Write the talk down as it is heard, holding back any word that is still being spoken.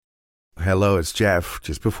Hello, it's Jeff.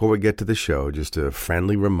 Just before we get to the show, just a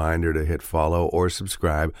friendly reminder to hit follow or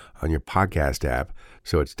subscribe on your podcast app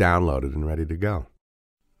so it's downloaded and ready to go.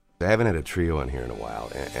 I haven't had a trio in here in a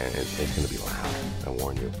while, and it's going to be loud, I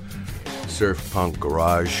warn you. Surf, punk,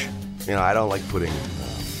 garage. You know, I don't like putting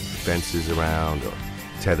fences around or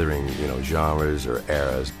tethering, genres or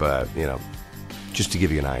eras, but, just to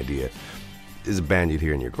give you an idea, there's a band you'd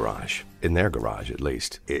hear in your garage, in their garage at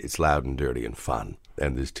least. It's loud and dirty and fun.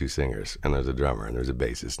 And there's two singers, and there's a drummer, and there's a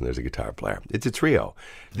bassist, and there's a guitar player. It's a trio.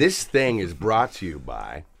 This thing is brought to you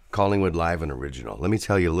by Collingwood Live and Original. Let me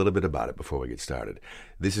tell you a little bit about it before we get started.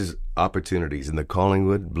 This is opportunities in the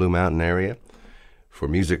Collingwood, Blue Mountain area for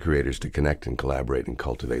music creators to connect and collaborate and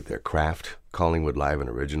cultivate their craft. Collingwood Live and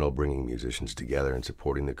Original, bringing musicians together and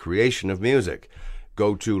supporting the creation of music.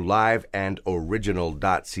 Go to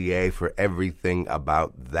liveandoriginal.ca for everything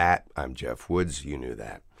about that. I'm Jeff Woods. You knew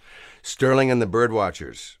that. Sterling and the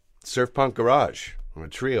Birdwatchers, Surf Punk Garage, a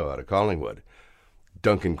trio out of Collingwood.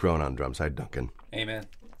 Duncan Crone on drums. Hi, Duncan. Amen.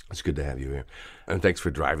 It's good to have you here. And thanks for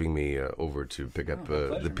driving me over to pick up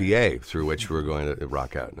pleasure, the PA through which we're going to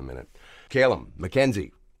rock out in a minute. Calum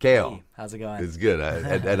McKenzie. Kale. Hey, how's it going? It's good.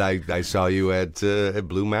 I saw you at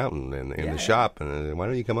Blue Mountain in the shop. And why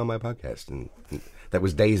don't you come on my podcast? And that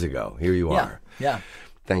was days ago. Here you are. Yeah.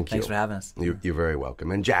 Thank you. Thanks for having us. You're very welcome.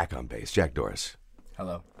 And Jack on bass. Jack Doris.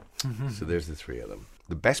 Hello. So there's the three of them.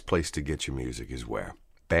 The best place to get your music is where?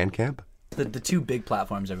 Bandcamp? The two big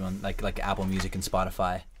platforms, everyone, like Apple Music and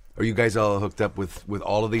Spotify. Are you guys all hooked up with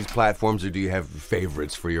all of these platforms, or do you have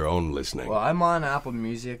favorites for your own listening? Well, I'm on Apple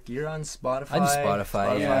Music. You're on Spotify. I do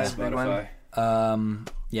Spotify. Spotify's a big one.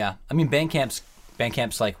 Yeah. I mean,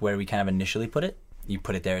 Bandcamp's like where we kind of initially put it. You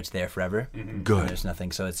put it there, it's there forever. Mm-hmm. Good. There's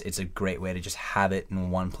nothing, so it's a great way to just have it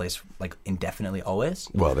in one place, like indefinitely, always.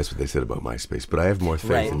 Well, that's what they said about MySpace, but I have more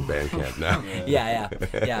faith in Bandcamp now. Yeah.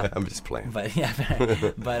 I'm just playing. But yeah,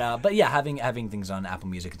 having things on Apple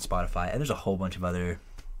Music and Spotify, and there's a whole bunch of other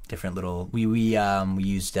different little. We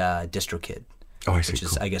used DistroKid. Oh, I see. Which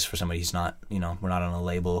is, cool. I guess, for somebody who's not, we're not on a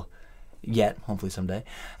label yet. Hopefully someday,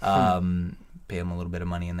 pay them a little bit of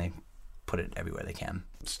money and they put it everywhere they can.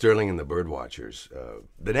 Sterling and the Birdwatchers.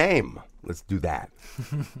 The name. Let's do that.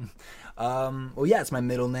 Well, yeah, it's my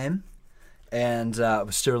middle name, and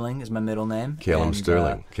Sterling is my middle name. Calum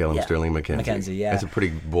Sterling. Sterling McKenzie. McKenzie, yeah. That's a pretty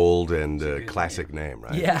bold and classic name,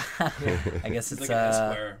 right? Yeah. I guess it's like an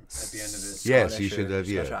S-square at the end of it. Yes, you should have.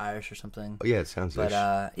 Scottish or Irish or something. Oh, yeah, it sounds But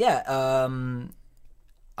like.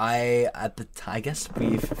 I guess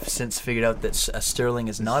we've since figured out that a sterling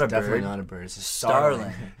is not a bird. Definitely not a bird. It's a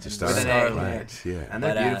starling. It's a starling. Starling. Yeah. And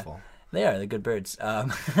they're beautiful. They're good birds. But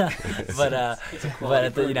at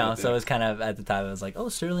the, so it was kind of, at the time I was like, oh,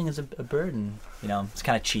 sterling is a bird, and it's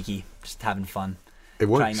kind of cheeky, just having fun. It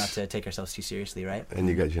works. Trying not to take ourselves too seriously, right? And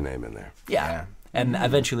you got your name in there. Yeah. And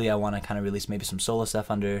eventually I want to kind of release maybe some solo stuff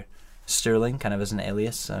under Sterling, kind of as an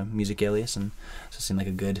alias, music alias, and so it seemed like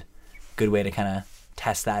a good way to kind of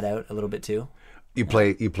test that out a little bit too. You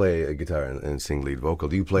play a guitar and sing lead vocal.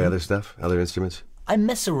 Do you play other stuff, other instruments? I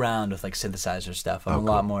mess around with like synthesizer stuff. I'm a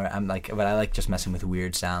lot cool. more. But I like just messing with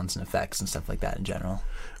weird sounds and effects and stuff like that in general.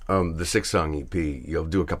 The 6-song EP, you'll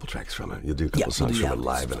do a couple tracks from it. You'll do a couple songs from it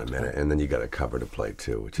live in a minute, and then you got a cover to play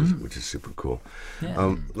too, which is super cool.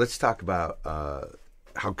 Yeah. Let's talk about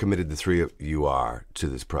how committed the three of you are to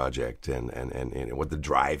this project, and what the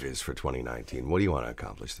drive is for 2019. What do you want to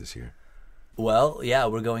accomplish this year? Well, yeah,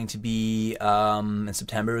 we're going to be in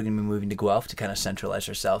September. We're going to be moving to Guelph to kind of centralize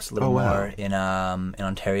ourselves a little more in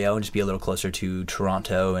Ontario, and just be a little closer to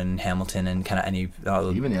Toronto and Hamilton and kind of any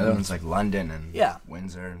even the other ones like London and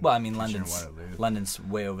Windsor. Well, I mean, London's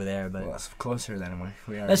way over there, but it's closer than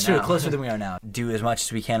we are. That's now. true, closer than we are now. Do as much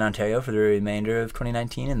as we can in Ontario for the remainder of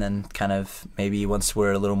 2019, and then kind of maybe once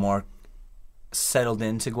we're a little more settled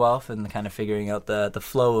into Guelph and kind of figuring out the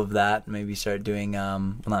flow of that, maybe start doing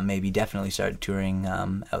definitely start touring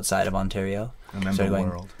outside of Ontario. Remember the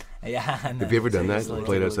world. Yeah. Have you ever done that?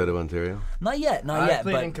 Played outside of Ontario? Not yet. I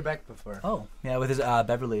played in Quebec before. Oh, yeah, with his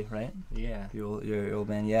Beverly, right? Yeah. Your old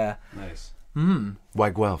band, yeah. Nice. Why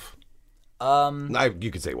Guelph?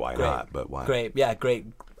 You could say why great. not, but why? Great.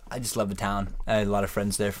 I just love the town. I had a lot of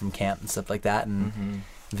friends there from camp and stuff like that, and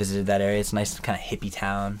visited that area. It's a nice kind of hippie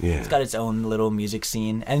town. Yeah. It's got its own little music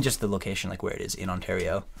scene, and just the location, like where it is in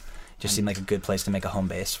Ontario, just seemed like a good place to make a home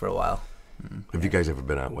base for a while. Have you guys ever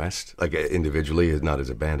been out west, like individually, not as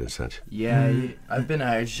a band as such? Yeah, I've been.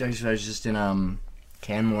 I was just in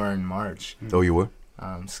Canmore in March. Oh, you were?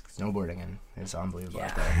 Snowboarding, and It's unbelievable Yeah.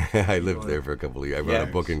 out there. I lived there for a couple of years. I wrote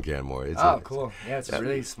a book in Canmore. Cool. Yeah, it's a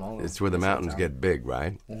really small. It's where the mountains get big,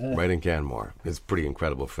 right? Right in Canmore. It's pretty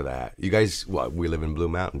incredible for that. You guys, we live in Blue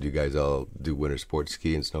Mountain. Do you guys all do winter sports,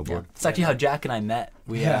 ski and snowboard? Yeah. It's actually how Jack and I met.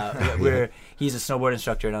 He's a snowboard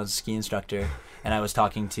instructor and I was a ski instructor. And I was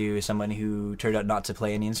talking to someone who turned out not to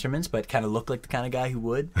play any instruments, but kind of looked like the kind of guy who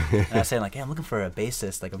would. And I was saying, like, hey, I'm looking for a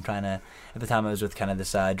bassist. Like, I'm trying to... At the time, I was with kind of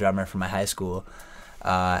this drummer from my high school.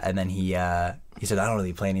 And then he said, I don't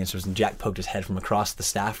really play any instruments. And Jack poked his head from across the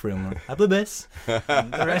staff room. I play bass.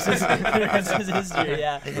 And the rest is history,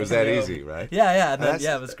 yeah. It was that easy, right? Yeah. And then,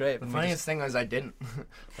 it was great. The funniest thing was I didn't.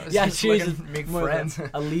 I was Yeah, just she was looking to make more friends.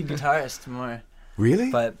 a lead guitarist more. Really?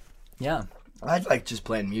 But, yeah. I'd like just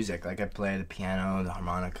playing music. Like I play the piano, the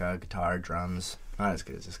harmonica, guitar, drums. Not as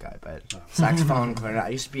good as this guy, but saxophone, clarinet. I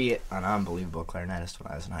used to be an unbelievable clarinetist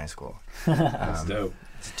when I was in high school. That's dope.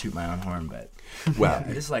 To toot my own horn, but Well,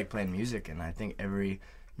 I just like playing music, and I think every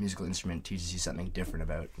musical instrument teaches you something different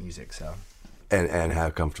about music. So and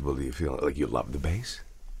how comfortable do you feel? Like you love the bass?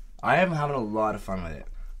 I am having a lot of fun with it,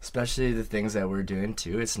 especially the things that we're doing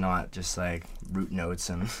too. It's not just like root notes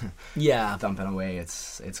and Yeah. thumping away.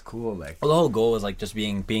 It's cool. Like Well, the whole goal was like just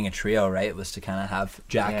being a trio, right? It was to kind of have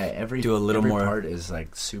Jack do a little every more. part is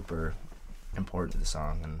like super important to the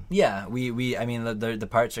song, and Yeah, I mean, the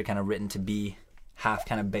parts are kind of written to be half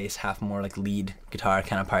kind of bass, half more like lead guitar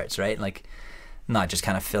kind of parts, right? Like not just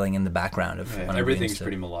kind of filling in the background of Yeah, one everything's of the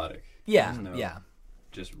pretty melodic. Yeah, There's no yeah.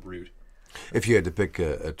 Just root. If you had to pick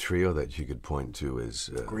a trio that you could point to as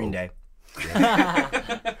Green Day.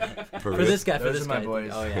 For this guy, Those are my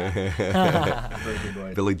boys. Oh yeah. Birthday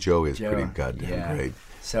boys. Billy Joe is Joe, pretty goddamn yeah. great.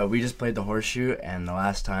 So we just played the Horseshoe, and the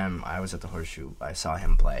last time I was at the Horseshoe, I saw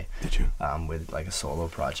him play. Did you? With like a solo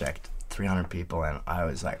project, 300 people, and I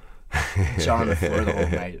was like, jaw on the floor the whole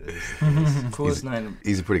night. It was the coolest night.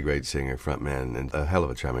 He's a pretty great singer, frontman, and a hell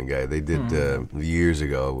of a charming guy. They did years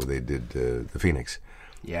ago. They did the Phoenix,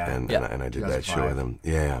 Yeah. and I did that show 2005. with them.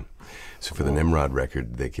 Yeah. So for the Nimrod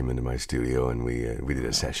record, they came into my studio and we did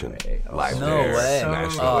a session way. Oh, live No there. way.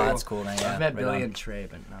 Smashed Oh, away. that's cool. Man. Yeah, I've met right Billy on. and Trey,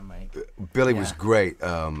 but not Mike. Billy was Yeah. great,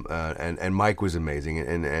 and Mike was amazing,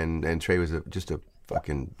 and Trey was just a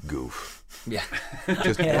fucking goof. Yeah.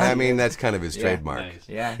 Just, Yeah. I mean, that's kind of his Yeah. trademark. Nice.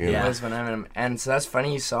 Yeah, Yeah. he was when I met him. And so that's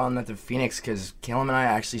funny you saw him at the Phoenix, because Caleb and I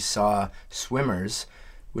actually saw Swimmers,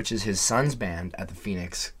 which is his son's band, at the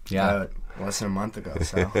Phoenix about less than a month ago.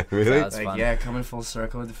 So Really? That's like fun. yeah, coming full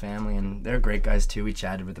circle with the family, and they're great guys too. We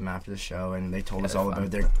chatted with them after the show, and they told us they're all fun.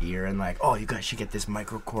 about their gear and like, oh, you guys should get this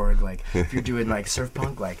micro Korg. Like if you're doing like surf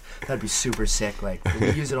punk, like that'd be super sick. Like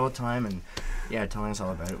we use it all the time, and yeah, telling us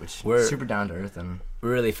all about it, which We're- is super down to earth. And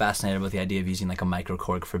We're really fascinated with the idea of using like a micro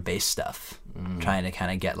Korg for bass stuff. Trying to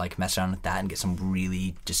kind of get like mess around with that and get some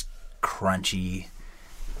really just crunchy,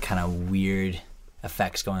 kind of weird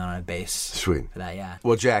effects going on a bass. Sweet. For that, yeah.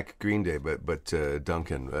 Well, Jack, Green Day, but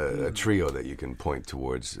Duncan, a trio that you can point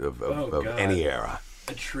towards of God. any era.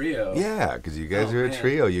 A trio. Yeah, because you guys Oh, are a man.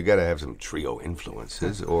 trio. You got to have some trio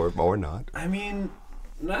influences, or not. I mean,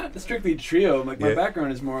 not strictly trio. Like my Yeah.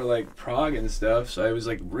 background is more like prog and stuff, so I was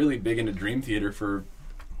like really big into Dream Theater for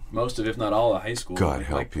most of, if not all, of high school. God like,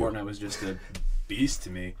 help Mike you. Portnoy was just a beast to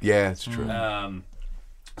me. Yeah, it's true.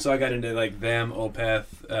 So I got into like them, Opeth,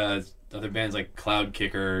 other bands like Cloud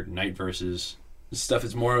Kicker, Night Verses. Stuff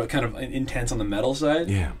is more kind of intense on the metal side.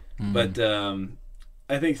 Yeah. But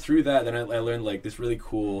I think through that, then I learned like this really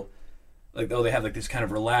cool, like they have like this kind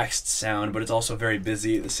of relaxed sound, but it's also very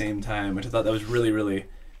busy at the same time, which I thought that was really, really,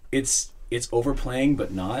 it's overplaying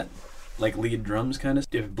but not, like lead drums kind of.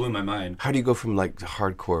 It blew my mind. How do you go from like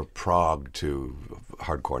hardcore prog to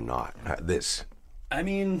hardcore not? This. I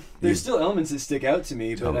mean, there's still elements that stick out to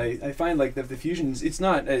me, but I find like the fusions, it's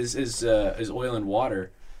not as oil and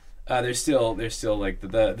water. There's still like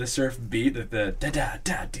the surf beat, the da da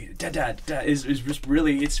da da da da is just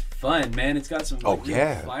really, it's fun, man. It's got some like,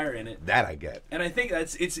 real fire in it. That I get. And I think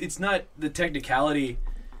it's not the technicality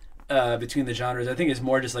between the genres. I think it's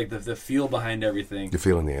more just like the feel behind everything. You're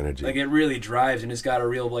feeling the energy. Like it really drives, and it's got a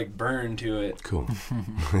real like burn to it. Cool.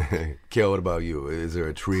 Kale, what about you? Is there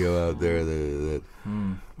a trio out there that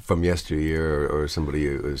from yesteryear, or somebody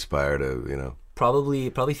you aspire to, Probably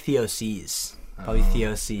Theo C's. Probably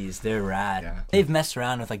Theo C's. They're rad. Yeah. They've messed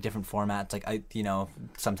around with like different formats. Like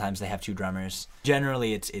sometimes they have two drummers.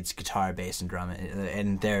 Generally, it's guitar, bass, and drum,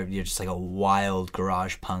 and you're just like a wild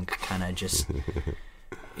garage punk kind of just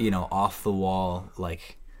off the wall.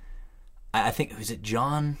 Like I think, is it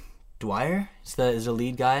John Dwyer? Is the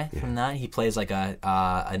lead guy from that? He plays like an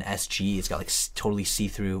SG. It's got like totally see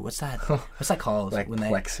through. What's that called? Like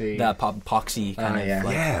plexi? The epoxy kind of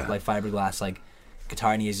yeah. like fiberglass like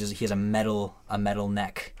guitar, and he has a metal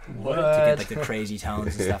neck What? to get like the crazy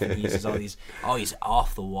tones and stuff. And he uses he's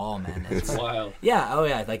off the wall, man. It's wild. Yeah, oh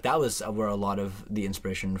yeah, like that was where a lot of the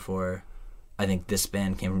inspiration for, I think, this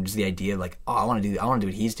band came from. Just the idea of like, oh, I want to do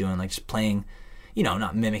what he's doing, like just playing, you know,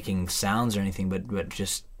 not mimicking sounds or anything, but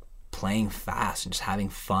just playing fast and just having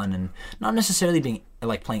fun, and not necessarily being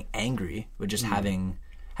like playing angry, but just having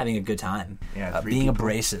a good time. Yeah, being people.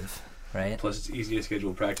 abrasive, right? Plus, it's easy to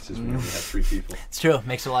schedule practices when you only have 3 people. It's true.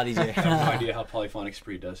 Makes it a lot easier. I have no idea how Polyphonic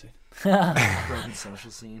Spree does it. Broken social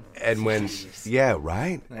scene. And when, yeah,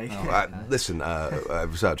 right? Like, Listen, I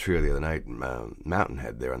saw a trio the other night,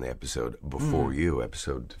 Mountainhead, there on the episode before you,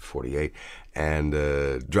 episode 48. And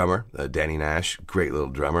drummer, Danny Nash, great little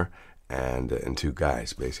drummer. And 2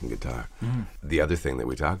 guys, bass and guitar. The other thing that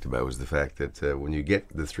we talked about was the fact that when you get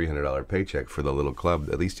the $300 paycheck for the little club,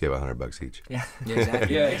 at least you have $100 each. Yeah,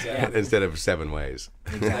 exactly. Yeah, exactly. Instead of 7 ways.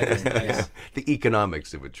 Exactly. Yeah. The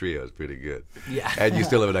economics of a trio is pretty good. Yeah. And you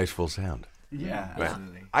still have a nice full sound. yeah, Right.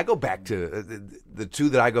 absolutely. I go back to the 2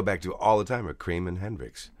 that I go back to all the time are Cream and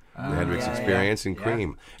Hendrix. The Hendrix yeah, Experience and yeah.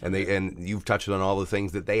 Cream, and you've touched on all the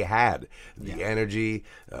things that they had: the energy,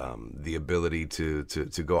 the ability to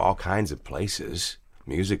go all kinds of places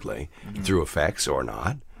musically through effects or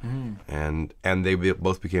not, and they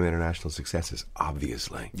both became international successes,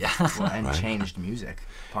 obviously. Yeah. Well, and changed music.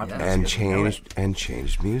 Popular And music.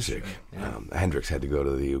 changed music. Hendrix had to go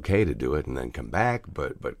to the UK to do it and then come back,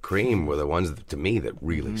 but Cream were the ones that, to me, that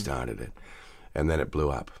really started it. And then it blew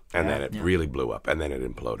up, and then it really blew up, and then it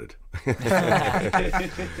imploded.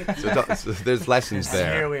 so there's lessons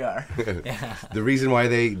there. Here we are. The reason why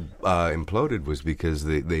they imploded was because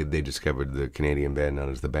they discovered the Canadian band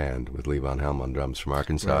known as The Band with Lee Von Helm on drums from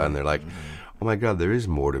Arkansas, and they're like, oh my God, there is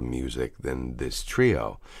more to music than this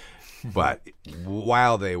trio. But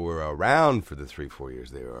while they were around for the 3-4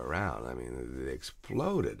 years they were around, I mean, they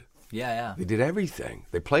exploded. Yeah. They did everything.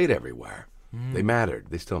 They played everywhere. They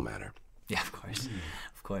mattered. They still matter. Yeah, of course.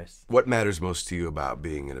 Of course. What matters most to you about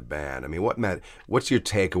being in a band? I mean, what's your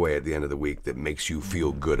takeaway at the end of the week that makes you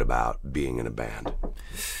feel good about being in a band?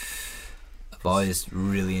 I've always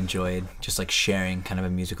really enjoyed just like sharing kind of a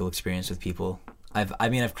musical experience with people. I've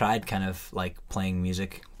tried kind of like playing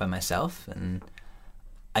music by myself, and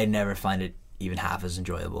I never find it even half as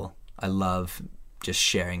enjoyable. I love just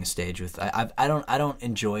sharing a stage with. I don't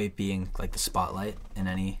enjoy being like the spotlight in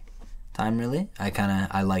any time, really.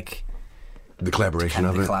 I like The collaboration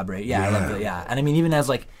of it. Collaborate, yeah, I love it, yeah. And I mean, even as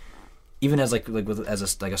a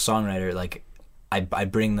songwriter, like I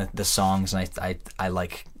bring the songs, and I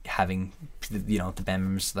like having the band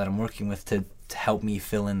members that I'm working with to help me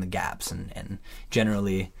fill in the gaps, and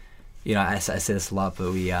generally, I say this a lot,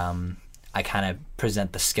 but I kind of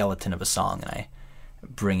present the skeleton of a song, and I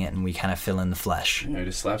bring it, and we kind of fill in the flesh. Yeah,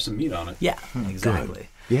 just slap some meat on it. Yeah, exactly.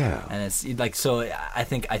 Yeah. And it's like, so I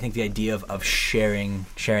think the idea of sharing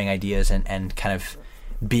ideas and kind of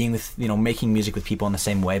being with, making music with people on the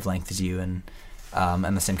same wavelength as you, and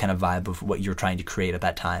the same kind of vibe of what you're trying to create at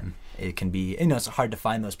that time. It can be, it's hard to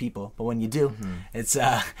find those people, but when you do, it's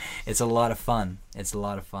a lot of fun. It's a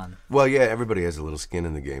lot of fun. Well, yeah, everybody has a little skin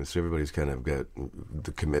in the game, so everybody's kind of got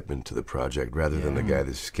the commitment to the project rather than the guy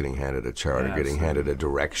that's just getting handed a chart or getting handed a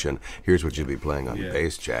direction. Here's what you'll be playing on the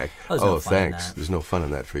bass, Jack. No thanks. There's no fun in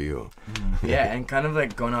that for you. Yeah, and kind of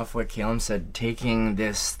like going off what Caleb said, taking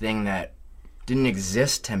this thing that didn't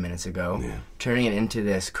exist 10 minutes ago, turning it into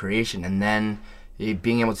this creation, and then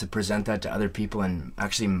being able to present that to other people and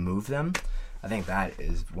actually move them. I think that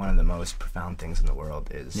is one of the most profound things in the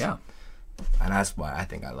world. And that's why I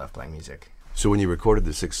think I love playing music. So when you recorded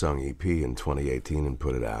the 6-song EP in 2018 and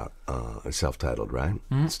put it out, self-titled, right?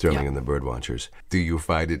 Sterling and the Birdwatchers. Do you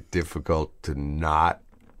find it difficult to not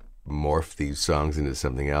morph these songs into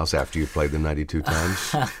something else after you've played them 92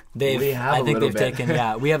 times? We're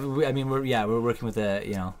working with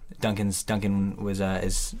Duncan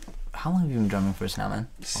was how long have you been drumming for us now, man?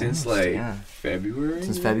 Since February.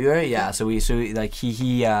 Since February, yeah. So he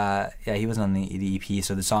wasn't on the EP.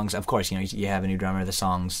 So the songs, of course, you have a new drummer. The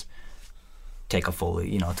songs take a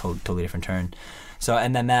fully, totally different turn. So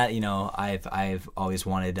and then that, I've always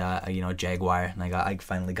wanted a Jaguar, and I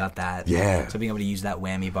finally got that. Yeah. So being able to use that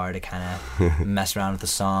whammy bar to kind of mess around with the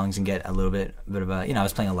songs and get a little bit of a, I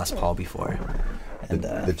was playing a Les Paul before. And,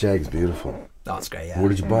 the Jag's beautiful. Oh, it's great. Yeah. Where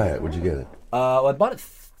did you buy it? Where'd you get it? Well, I bought it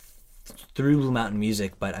through Blue Mountain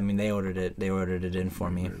Music, but I mean they ordered it in for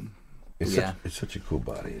me. It's such a cool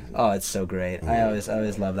body. Isn't it? Oh, it's so great. I always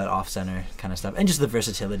love that off center kind of stuff, and just the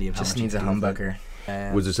versality of how Just much needs a humbucker.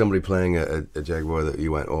 Was there somebody playing a Jaguar that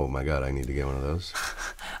you went, oh my God, I need to get one of those?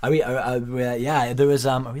 Yeah, there was.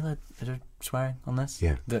 Are we allowed? swearing on this?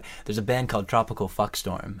 Yeah. There's a band called Tropical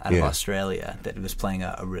Fuckstorm out of Yeah. Australia that was playing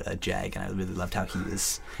a jag, and I really loved how he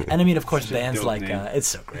was. And I mean, of course, Such a bands dope like name. it's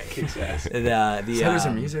so great. Kicks ass. So there's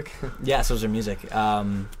some music. Yeah, so is their music.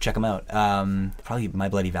 Check them out. Probably My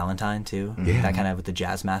Bloody Valentine too. Yeah. That kind of with the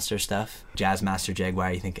Jazz Master stuff. Jazz Master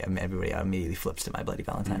Jaguar. You think everybody immediately flips to My Bloody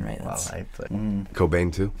Valentine, right? Well, That's, I put,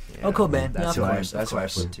 Cobain too. yeah, Oh, Cobain. That's Yeah, who of I. course, of That's why I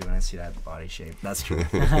course. flip to when I see that body shape. that's true.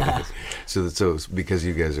 So because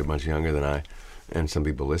you guys are much younger than I, and some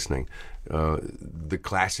people listening, the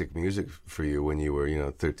classic music for you when you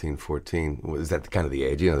were 13, 14, was that kind of the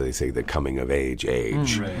age? They say the coming of age. Right.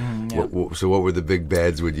 Yeah. So what were the big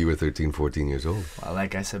beds when you were 13, 14 years old? Well,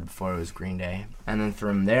 like I said before, it was Green Day, and then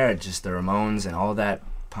from there, just the Ramones and all that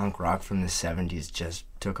punk rock from the '70s just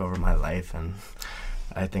took over my life, and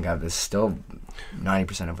I think I've still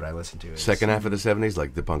 90% of what I listen to. Is, Second half of the 70s,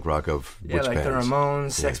 like the punk rock of yeah, which like bands? the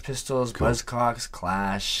Ramones, Sex Yeah. Pistols, Cool. Buzzcocks,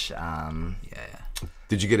 Clash. Yeah.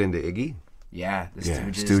 Did you get into Iggy? Yeah, the Yeah,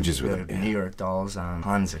 Stooges, Stooges were the the- yeah. New York Dolls.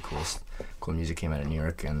 Tons of cool music came out of New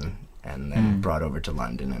York, and then brought over to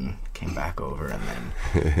London and came back over, and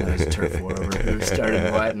then there was a turf war over who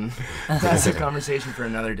started what, and that's a conversation for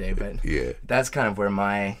another day. But Yeah. that's kind of where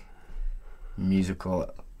my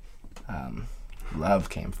musical love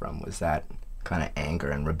came from, was that kind of anger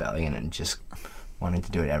and rebellion and just wanting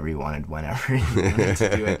to do whatever you wanted whenever you wanted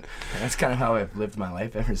to do it. And that's kind of how I've lived my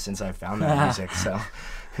life ever since I found that music. So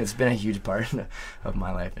it's been a huge part of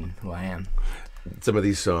my life and who I am. Some of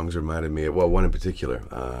these songs reminded me of, well, one in particular,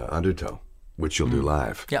 Undertow, which you'll do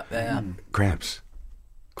live. Yeah. Cramps.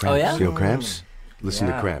 Oh, yeah? You know Cramps? Listen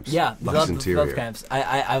to Yeah. Cramps. Yeah. Lux Love Interior. Cramps.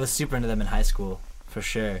 I was super into them in high school, for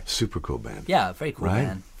sure. Super cool band. Yeah, very cool, Right?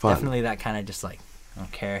 man. Fun. Definitely that kind of just like I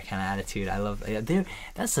don't care kind of attitude. I love.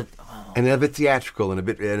 That's a. Oh, And a bit theatrical and a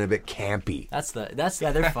bit campy.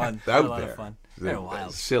 they're fun. They're Out a lot there. of fun. They're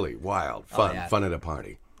wild. Silly, wild, fun, yeah. fun at a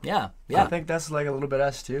party. Yeah. I think that's like a little bit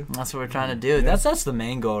us too. That's what we're trying to do. That's the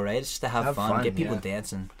main goal, right? It's just to have Have fun, fun, get people yeah.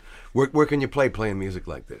 dancing. Where can you playing music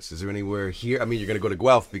like this? Is there anywhere here? I mean, you're going to go to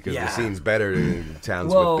Guelph because Yeah. the scene's better in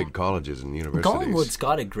towns Well, with big colleges and universities. Collingwood's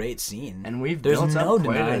got a great scene, And we've There's built no up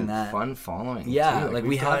quite denying a that. fun following. Yeah, too. like,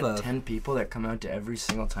 we've we have got a- 10 people that come out to every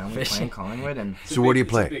single time we play Fishing. in Collingwood, and So where do you It's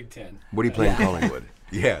a play? Big 10. What do you play in Collingwood?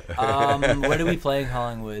 Yeah. Where do we play in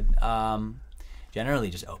Collingwood? Generally,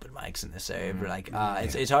 just open mics in this area. But like,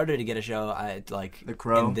 it's harder to get a show. The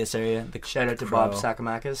Crow. in this area. shout out to Crow. Bob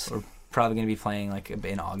Sakamakis. We're probably gonna be playing like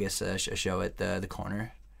in August a show at the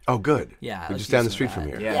Corner. Oh, good. Yeah, We're let's just do down the some street of from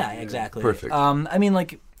that. here. Yeah, exactly. Perfect. I mean,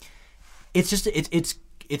 like, it's just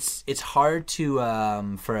it's hard to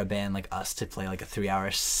for a band like us to play like a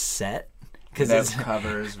 3-hour set because Without it's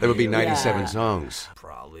covers. That would be video. 97 Yeah. songs.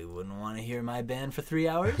 probably wouldn't want to hear my band for 3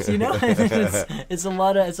 hours. You know, it's a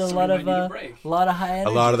lot of So we might need a break. high A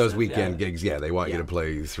energy lot of those stuff, weekend yeah. gigs, they want you Yeah. to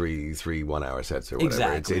play three 1-hour sets or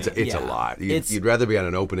whatever. Exactly, It's a yeah. lot. It's- You'd rather be on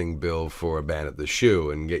an opening bill for a band at the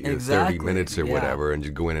Shoe and get your Exactly, 30 minutes or yeah. whatever and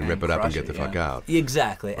just go in and And rip it up and crush get the it, fuck yeah. out.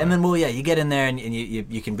 Exactly. And then, you get in there and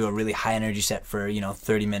you can do a really high energy set for,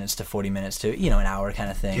 30 minutes to 40 minutes to, an hour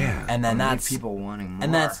kind of thing. Yeah. And then We need that's people wanting more.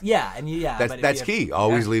 and that's yeah, and you, yeah. but if That's you- key.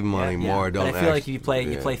 Always leave them Yeah, wanting Yeah. more. Don't But I feel ask- like if you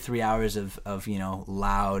yeah. play 3 hours of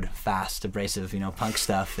loud, fast, abrasive, punk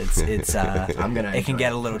stuff, it's I'm gonna it can enjoy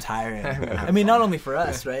get it. a little tiring. I mean, not only for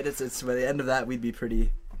us, right? It's by the end of that we'd be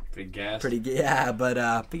pretty Big gas. yeah, but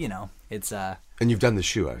it's And you've done the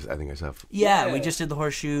Shoe, I think I saw. yeah, we Yeah. just did the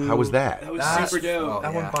Horseshoe. How was that? That was That's- super dope.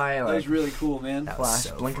 That yeah. went by That like was really cool, man. That was flash,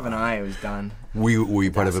 so blink of fun. an eye. It was done. Were you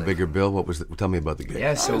part of a Fantastic. bigger bill? What was? Tell me about the gig.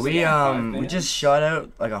 Yeah, so was we like 5 we bands. just shot out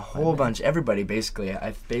like a whole bunch, everybody basically.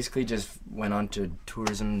 I basically just went on to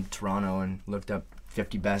Tourism Toronto and looked up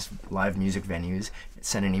 50 best live music venues,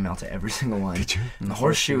 sent an email to every single one. Did you? And the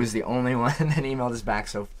Horseshoe is the only one that emailed us back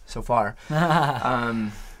so far.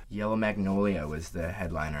 Yellow Magnolia was the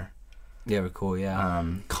headliner. Yeah, we're cool. Yeah.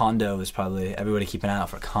 Um, Condo is probably everybody keep an eye out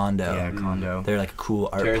for Condo. yeah, Condo. They're like a cool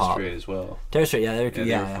art Terrace pop. Trade as well. Terrace Trade, yeah, they were cool.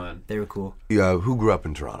 Yeah, Yeah, they were yeah, fun. they were cool. Who grew up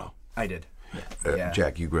in Toronto? I did. Yeah.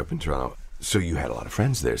 Jack, you grew up in Toronto. So you had a lot of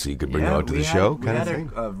friends there, so you could bring them out to we the had- show, we kind of had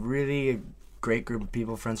thing. a really great group of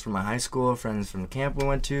people, friends from my high school, friends from the camp we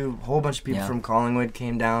went to. A whole bunch of people Yeah. from Collingwood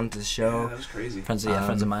came down to the Yeah, show. that was crazy. Friends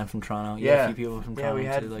of mine from Toronto. Yeah, a few people from yeah, Toronto we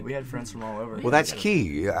had too. Like, we had friends from all over. Well, that's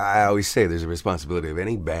key. I always say there's a responsibility of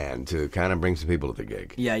any band to kind of bring some people to the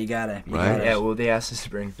gig. yeah, you got it. Right? Yeah, well, they asked us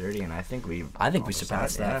to bring 30, and I think we I think we almost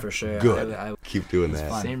surpassed had, that yeah. for sure. Good. I, Keep doing that.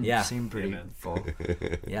 fun. Seemed, Yeah. seemed pretty man. full.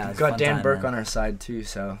 yeah, We've it's a got fun Dan time, Burke man. on our side too,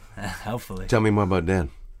 so Hopefully. Tell me more about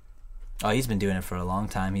Dan. Oh, he's been doing it for a long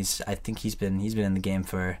time. I think he's been in the game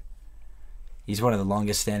for. He's one of the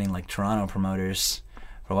longest standing like Toronto promoters.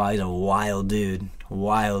 for a while. He's a wild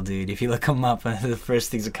dude. If you look him up, the first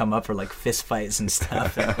things that come up are like fist fights and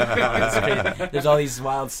stuff. It's crazy. There's all these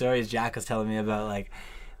wild stories Jack was telling me about, like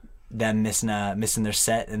them missing their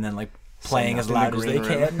set and then like playing as loud as they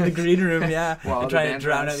can in the green room, and trying to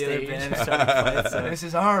drown out the other band and start a fight. So. This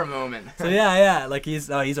is our moment. So like he's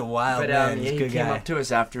a wild man. He's a good he came guy. up to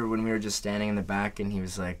us after when we were just standing in the back, and he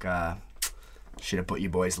was like, "Should have put you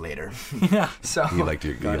boys later." Yeah. So You liked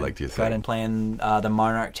your got thing. in playing the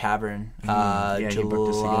Monarch Tavern, he booked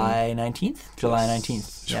us July 19th. July 19th.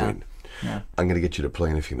 Sweet. Yeah. I'm going to get you to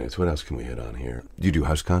play in a few minutes. What else can we hit on here? Do you do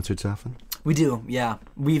house concerts often? We do. Yeah.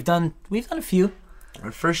 We've done a few.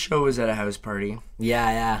 our first show was at a house party.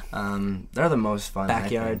 Yeah. They're the most fun.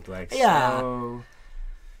 Backyard. I think. Like, Yeah. So,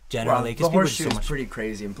 Generally, the because horseshoe so is much. pretty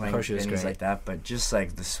crazy and playing Horseshoe is things great. like that, but just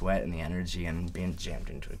like the sweat and the energy and being jammed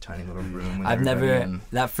into a tiny little room. With I've everybody never. and,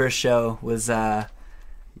 That first show was. yeah.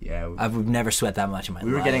 I've never sweat that much in my life.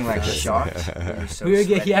 We were getting like That was- shocked. We were so we were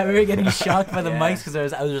sweaty. getting shocked by the Yeah. mics because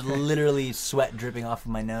I was literally sweat dripping off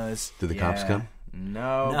of my nose. Did the cops come?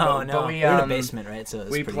 No, No. But We were in a basement, right? So it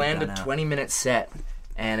was we pretty planned a done out. 20-minute set,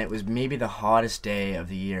 and it was maybe the hottest day of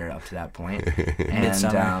the year up to that point. And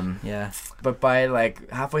Midsummer. Yeah. but by like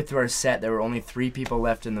halfway through our set, there were only 3 people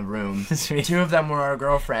left in the room. Sweet. 2 of them were our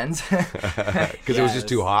girlfriends. Because it was just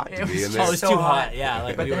too hot to it be was in Oh, there. it was so too hot. hot. Yeah,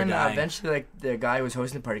 like But we were then dying. eventually, like the guy who was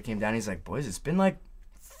hosting the party came down. He's like, "Boys, it's been like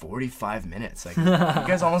 45 minutes. Like, you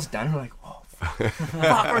guys almost done?" We're like, "Oh, fuck,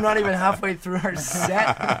 we're not even halfway through our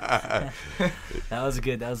set." That was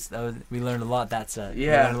good. That was. We learned a lot that set. We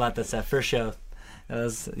Yeah. learned a lot that set. First show. That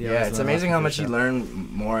was. Yeah, it's amazing how much you you learn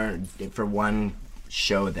more for one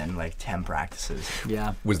show than like 10 practices.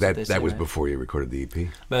 Yeah. Was that's what they that say, was right? before you recorded the EP?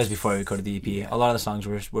 That was before we recorded the EP. A lot of the songs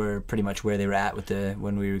were pretty much where they were at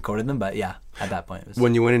when we recorded them. But yeah, at that point, it was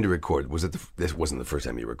When you went in to record, this wasn't the first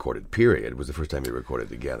time you recorded, period. It was the first time you recorded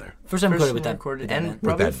together. first time we First recorded with time that. recorded, with that and band.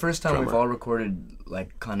 probably the that first time we've drummer. all recorded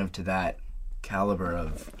like kind of to that caliber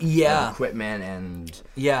of Yeah. equipment and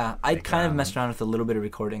Yeah, I Like, kind of messed around with a little bit of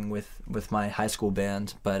recording with my high school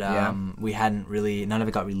band, but Yeah. we hadn't really. None of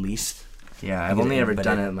it got released. yeah. I've get only it, ever but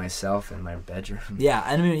done it- it myself in my bedroom. Yeah,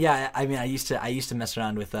 I used to mess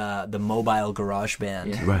around with the mobile garage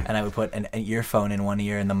band, Yeah. Right. and I would put an earphone in one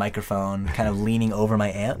ear and the microphone kind of leaning over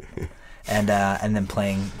my amp, and then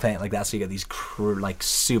playing like that. So you got these like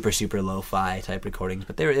super lo-fi type recordings,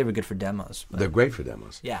 but they were good for demos. But, They're great for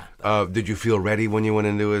demos. yeah, Did you feel ready when you went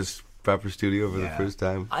into his proper studio for the Yeah. first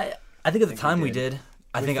time? I think at the time we did.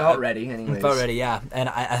 I We think felt ready anyways. We felt ready, yeah. And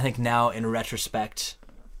I think now in retrospect,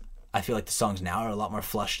 I feel like the songs now are a lot more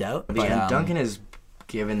flushed out. But And Duncan has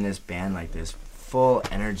given this band like this full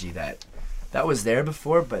energy that was there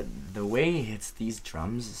before, but the way he hits these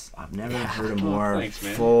drums, I've never heard a more Thanks,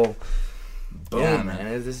 man. full boom, Yeah,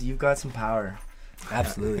 man. You've got some power.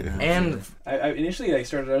 absolutely, man, And absolutely. I initially I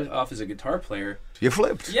started off as a guitar player. You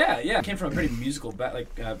flipped. Yeah. I came from a pretty musical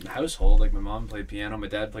household. Like my mom played piano, my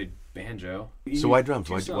dad played banjo. So why drums?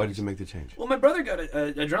 Two Why songs. did you make the change? Well, my brother got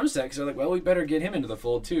a drum set, so I'm like, well, we better get him into the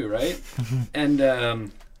fold too, right?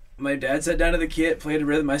 And my dad sat down to the kit, played a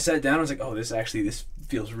rhythm. I sat down, I was like, oh, this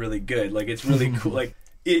feels really good. Like, it's really cool. Like,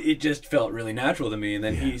 it just felt really natural to me. And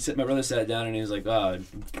then my brother sat down and he was like, oh,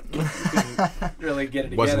 couldn't really get it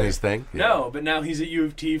together. Wasn't his thing? No, but now he's at U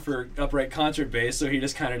of T for upright concert bass, so he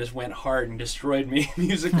just kind of just went hard and destroyed me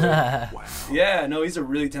musically. Wow. Yeah, no, he's a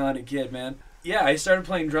really talented kid, man. Yeah, I started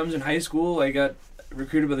playing drums in high school. I got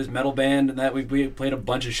recruited by this metal band, and that we played a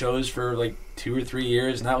bunch of shows for like 2 or 3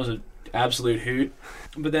 years, and that was an absolute hoot.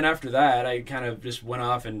 But then after that, I kind of just went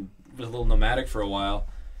off and was a little nomadic for a while.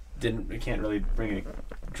 I can't really bring a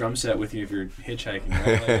drum set with you if you're hitchhiking,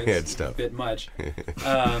 right? Like, It's tough. a bit much.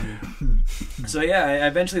 So yeah, I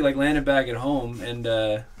eventually like landed back at home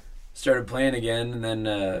and started playing again, and then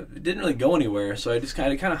it didn't really go anywhere. So I just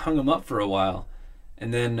kind of hung them up for a while,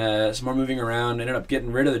 and then some more moving around. Ended up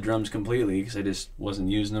getting rid of the drums completely because I just wasn't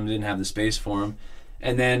using them, didn't have the space for them.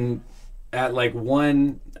 And then at like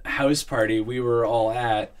one house party we were all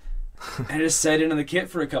at, I just sat into the kit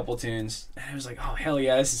for a couple tunes, and I was like, oh hell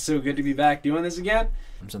yeah, this is so good to be back doing this again.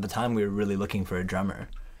 So at the time we were really looking for a drummer.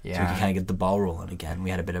 So we Yeah. could kind of get the ball rolling again. We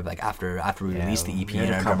had a bit of like after we released the EP we had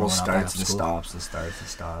and a our couple drummer went off starts and school.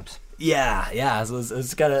 stops. Yeah. So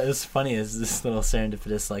it's funny. It's this little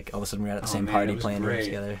serendipitous, like all of a sudden we're at the same man, party it was playing drums great.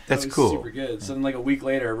 together. That's That was cool. Super good. So then, like a week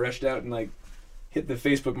later, I rushed out and like hit the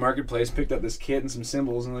Facebook Marketplace, picked up this kit and some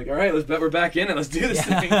cymbals, and like, all right, we're back in it. Let's do this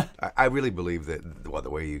thing. I really believe that the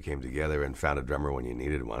way you came together and found a drummer when you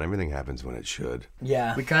needed one, everything happens when it should.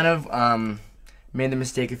 Yeah. We kind of made the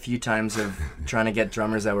mistake a few times of trying to get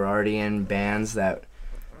drummers that were already in bands that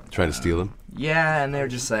Trying to steal them? yeah, and they were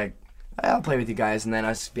just like, I'll play with you guys, and then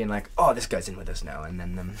us being like, oh, this guy's in with us now, and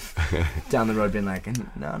then them down the road being like,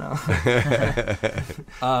 no.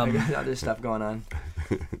 I got other stuff going on.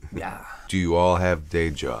 Yeah. Do you all have day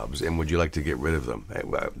jobs, and would you like to get rid of them?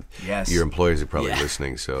 Yes. Your employers are probably Yeah.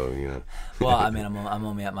 listening, so Well, I mean, I'm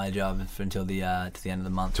only at my job until the to the end of the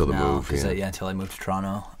month. Till the now, move, 'cause, yeah. until I move to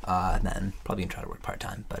Toronto, and then probably gonna try to work part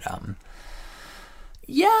time. But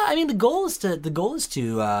yeah, I mean, the goal is to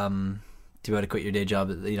be able to quit your day job,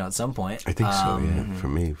 at some point. I think so. Yeah, for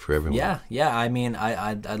me, for everyone. Yeah. I mean,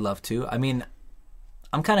 I'd love to. I mean,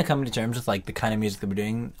 I'm kind of coming to terms with like the kind of music that we're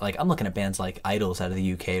doing. Like, I'm looking at bands like Idols out of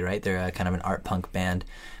the UK, right? They're kind of an art punk band.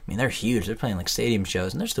 I mean, they're huge. They're playing like stadium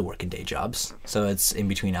shows, and they're still working day jobs. So it's in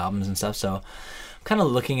between albums and stuff. So I'm kind of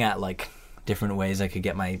looking at like different ways I could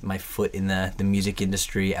get my foot in the music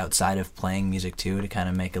industry outside of playing music too, to kind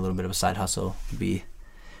of make a little bit of a side hustle. It'd be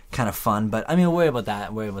kind of fun. But I mean, we'll worry about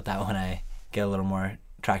that when I get a little more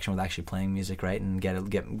traction with actually playing music, right? And get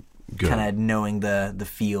kind of knowing the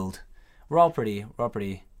field. We're all pretty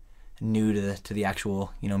new to the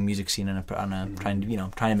actual music scene on a trying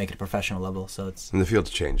to make it a professional level. So it's And the field's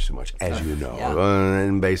changed so much, as you know. Yeah.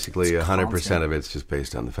 And basically, It's 100% constant. of it's just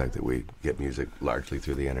based on the fact that we get music largely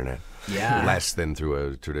through the internet. Yeah. Less than through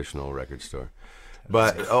a traditional record store.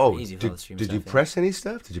 But, crazy with all the did streaming you stuff, yeah. press any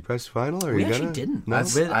stuff? Did you press vinyl? Or We you actually gonna? didn't. No?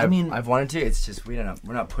 I've wanted to. It's just we're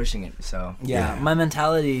not pushing it. So Yeah, Yeah. my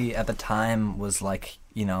mentality at the time was like,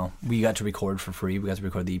 we got to record for free. We got to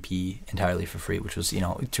record the EP entirely for free, which was,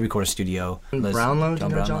 to record a studio. Brownlow, do you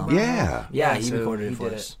know John Brownlow? Yeah. Yeah, he so recorded he it for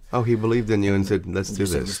did us. Oh, he believed in you and said, let's do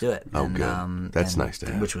Just said, this. Let's do it. Oh, And, good. That's nice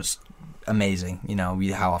to have. Which was amazing.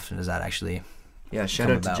 How often does that actually Yeah, shout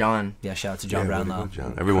come out to about? John. Yeah, shout out to John Yeah, really Brownlow. good,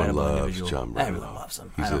 John. Everyone Incredible loves individual. John Brownlow. Everyone loves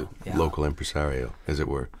him. He's a local impresario, as it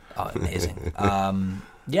were. Oh, amazing.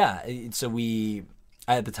 So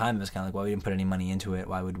at the time, it was kind of like, well, we didn't put any money into it.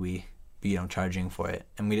 Why would we be, charging for it?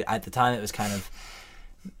 And at the time, it was kind of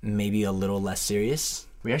maybe a little less serious.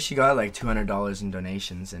 We actually got like $200 in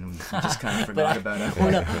donations, and we just kind of forgot about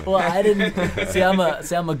it. Well, I didn't see. I'm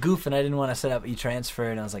a goof, and I didn't want to set up e-transfer,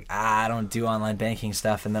 and I was like, I don't do online banking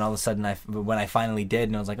stuff. And then all of a sudden, when I finally did,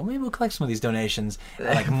 and I was like, maybe we'll collect some of these donations. And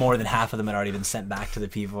like more than half of them had already been sent back to the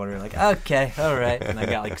people. And we were like, okay, all right. And I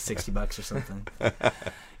got like $60 or something.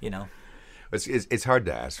 It's hard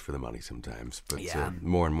to ask for the money sometimes, but Yeah.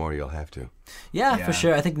 more and more you'll have to. Yeah, Yeah. for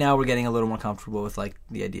sure. I think now we're getting a little more comfortable with like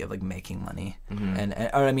the idea of like making money,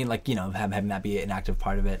 having that be an active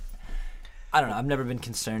part of it. I don't know. I've never been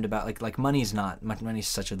concerned about like money's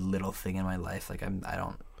such a little thing in my life. Like I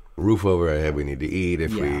don't. Roof over our head, we need to eat.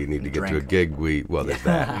 If Yeah, we need to get to a drink. gig, there's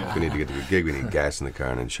that. If we need to get to a gig, we need gas in the car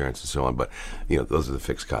and insurance and so on. But, those are the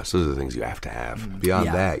fixed costs. Those are the things you have to have. Beyond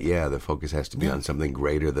Yeah. that, the focus has to be on something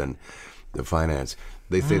greater than the finance.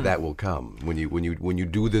 They say that will come. When you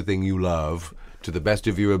do the thing you love to the best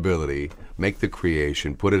of your ability, make the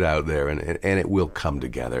creation, put it out there, and it will come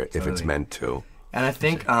together if it's Totally. meant to. And I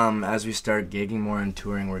think as we start gigging more and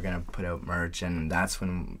touring, we're gonna put out merch, and that's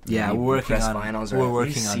when Yeah, we we're working press on- vinyls. we're Or at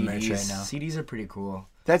working least on merch CDs. right now. CDs are pretty cool.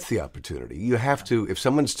 That's the opportunity. You have to, if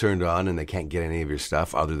someone's turned on and they can't get any of your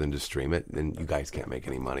stuff other than to stream it, then you guys can't make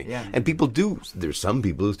any money. Yeah. And people there's some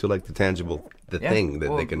people who still like the tangible, thing that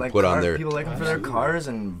Well, they can like put on their... people like them for their cars,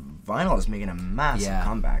 and vinyl is making a massive Yeah.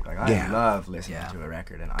 comeback. Like I Yeah. love listening Yeah. to a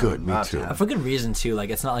record, and Good, I me love too. to have For good reason too. Like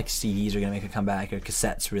it's not like CDs are gonna make a comeback or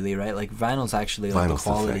cassettes, really, right? Like vinyl's actually like Vinyl's the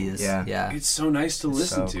the quality thing. is Yeah. It's so nice to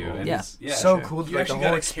listen so to. cool. And Yeah. it's, So sure. cool, You like, the actually whole gotta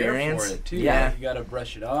care experience. for it too. Yeah. You gotta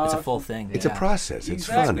brush it off. It's a full thing. It's yeah. a process. It's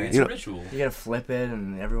Exactly. fun. It's a ritual. You gotta flip it,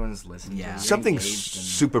 and everyone's listening. Yeah. to it. You're Something engaged and-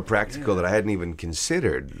 super practical that I hadn't even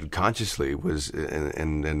considered consciously was,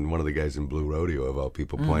 and one of the guys in Blue Rodeo of all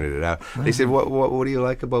people pointed it out. They said, "What do you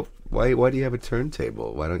like about why do you have a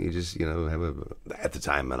turntable? Why don't you just have at the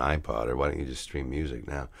time an iPod, or why don't you just stream music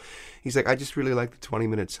now?" He's like, "I just really like the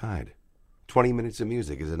 20-minute side. 20 minutes of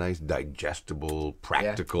music is a nice digestible,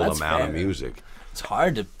 practical that's amount of fair. music." It's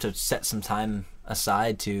hard to set some time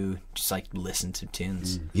aside to just like listen to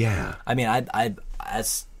tunes. Yeah. I mean, I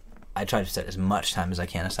try to set as much time as I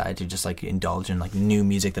can aside to just like indulge in like new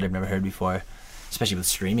music that I've never heard before, especially with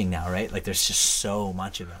streaming now, right? Like there's just so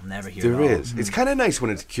much of it. I'll never hear it There all. is. It's kind of nice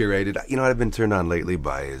when it's curated. What I've been turned on lately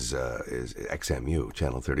by is XMU,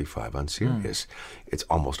 Channel 35 on Sirius. It's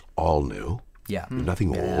almost all new. Yeah.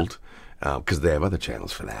 Nothing old, because they have other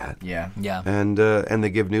channels for that. Yeah. Yeah. And they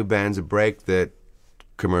give new bands a break that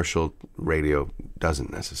commercial radio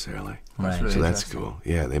doesn't necessarily. Right. really So that's interesting. cool.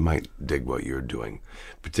 Yeah, they might dig what you're doing,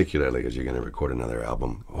 particularly as you're going to record another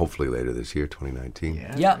album, hopefully later this year, 2019.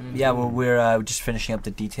 Yeah. Well, we're just finishing up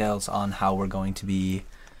the details on how we're going to be,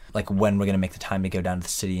 like when we're going to make the time to go down to the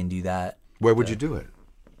city and do that. Where would you do it?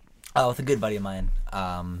 Oh, with a good buddy of mine.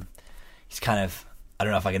 He's kind of, I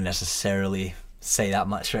don't know if I can necessarily say that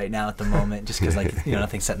much right now at the moment, just because like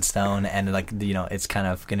nothing's set in stone, and like it's kind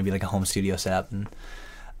of going to be like a home studio setup, and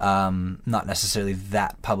not necessarily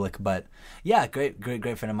that public, but yeah, great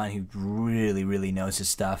friend of mine who really knows his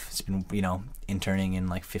stuff. He's been interning in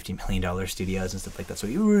like $50 million studios and stuff like that. So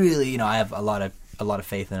he really, I have a lot of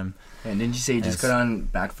faith in him. And didn't you say he just got on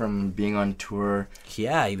back from being on tour?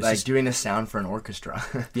 Yeah, he was like doing the sound for an orchestra.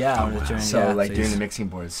 Yeah, doing the mixing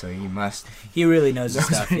boards. So he really knows his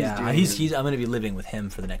stuff. Yeah, I'm going to be living with him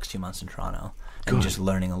for the next 2 months in Toronto, and just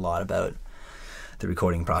learning a lot about the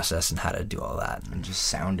recording process and how to do all that, and just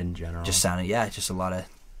sound in general. Just a lot of.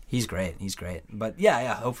 He's great. But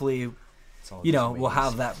yeah. Hopefully, we'll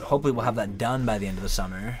have that. Hopefully, we'll have that done by the end of the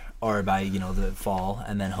summer or by the fall,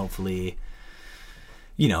 and then hopefully.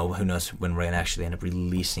 Who knows when we're gonna actually end up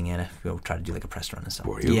releasing it? We'll try to do like a press run and stuff.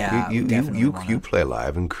 You play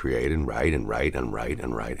live and create and write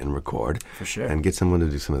and record for sure, and get someone to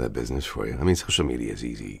do some of that business for you. I mean, social media is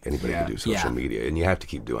easy. Anybody can do social media, and you have to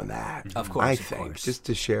keep doing that. Of course, I think just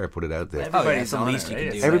to share, put it out there. Everybody's on least it,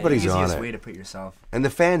 you can do. Everybody's on it. It's the easiest it. way to put yourself. And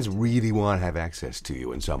the fans really want to have access to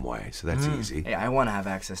you in some way, so that's easy. Hey, I want to have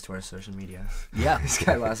access to our social media. Yeah, this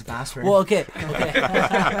guy lost a password. Well, okay.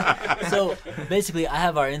 So basically, I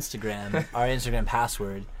have our Instagram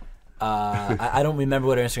password. I don't remember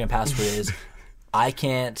what our Instagram password is. I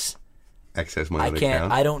can't access my other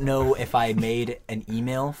account. I don't know if I made an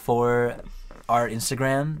email for our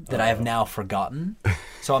Instagram that I have now forgotten.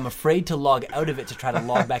 So I'm afraid to log out of it to try to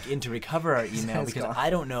log back in to recover our email because I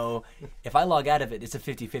don't know if I log out of it, it's a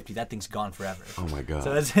 50-50. That thing's gone forever. Oh my god!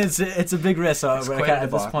 So it's a big risk. So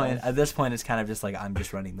at this point, it's kind of just like I'm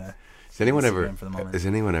just running the. Has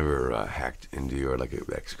anyone ever hacked into your, like an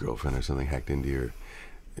ex-girlfriend or something, hacked into your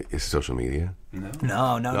social media?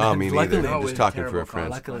 No. No, me neither. I'm just talking for a friend.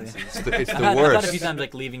 Luckily, it's the worst. I've had a few times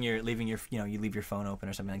like leaving your you leave your phone open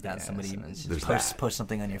or something like that. Yeah, somebody posts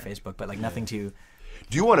something on your Facebook, but like nothing too.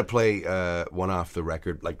 Do you want to play one off the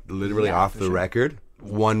record, like literally off the record?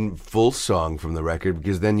 One full song from the record,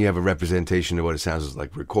 because then you have a representation of what it sounds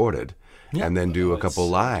like recorded, and then do a couple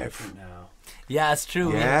live. Yeah, it's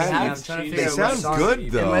true. Yeah, they sound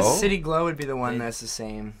good though. Unless City Glow would be the one that's the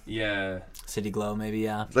same. Yeah, City Glow maybe.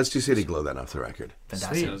 Yeah. Let's do City Glow then off the record.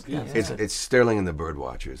 Fantastic. Yeah. It's Sterling and the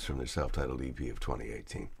Birdwatchers from their self-titled EP of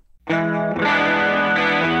 2018.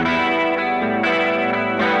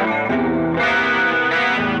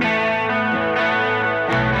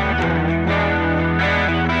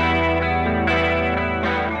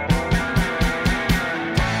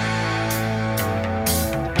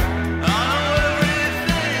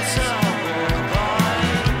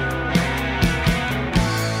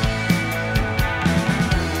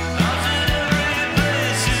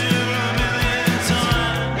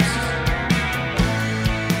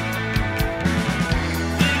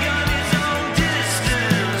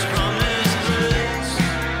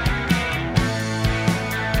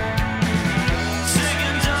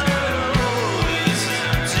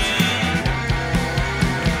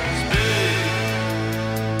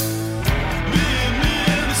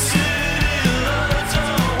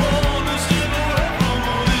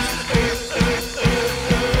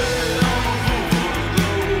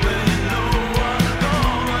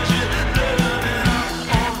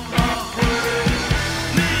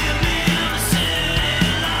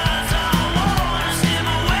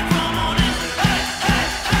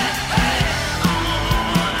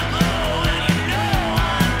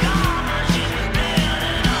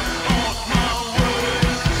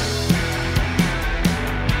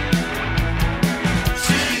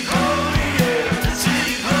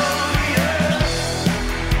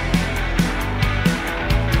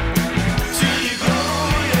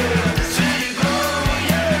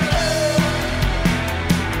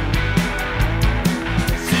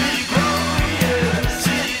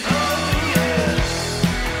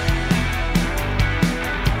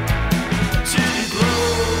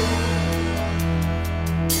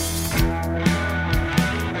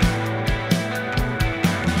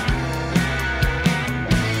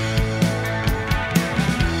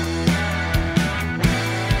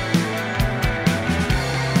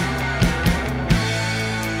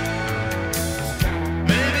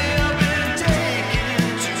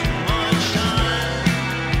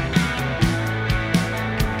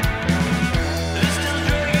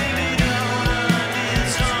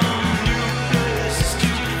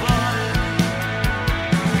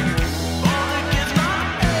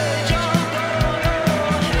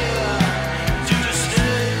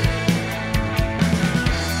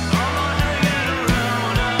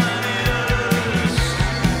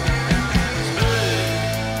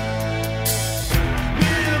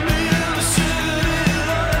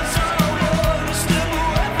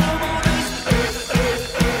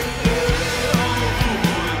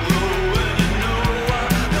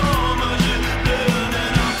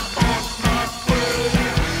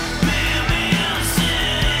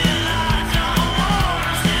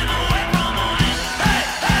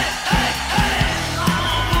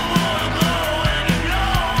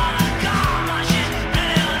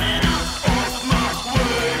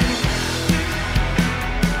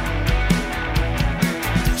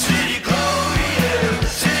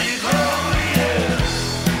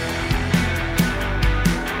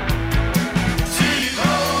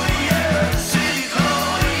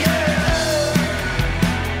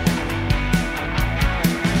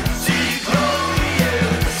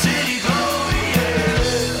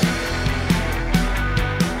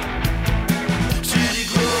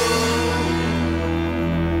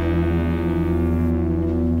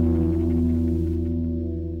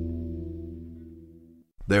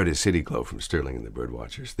 There it is, City Glow from Sterling and the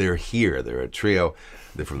Birdwatchers. They're here. They're a trio.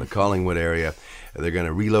 They're from the Collingwood area. They're going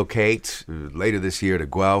to relocate later this year to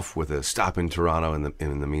Guelph with a stop in Toronto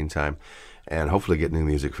in the meantime, and hopefully get new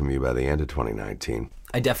music from you by the end of 2019.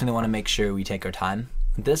 I definitely want to make sure we take our time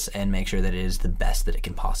with this and make sure that it is the best that it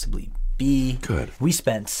can possibly be. Good. We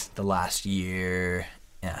spent the last year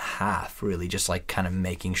and a half really just like kind of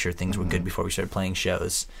making sure things were good before we started playing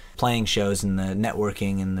shows and the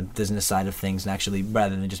networking and the business side of things, and actually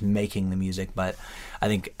rather than just making the music. But I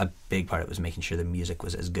think a big part of it was making sure the music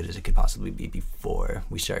was as good as it could possibly be before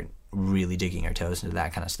we start really digging our toes into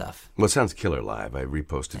that kind of stuff. Well, it sounds killer live. I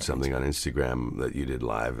reposted something on Instagram that you did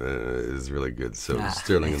live. It is really good. So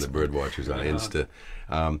Sterling and the Birdwatchers on Insta.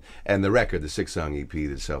 And the record, the 6-song EP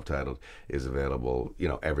that's self-titled, is available,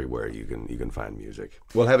 everywhere you can find music.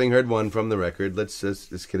 Well, having heard one from the record, let's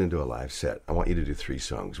get into a live set. I want you to do 3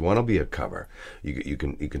 songs. One will be a cover. You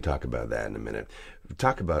can talk about that in a minute.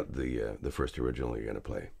 Talk about the first original you're going to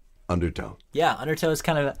play, Undertow. Yeah, Undertow is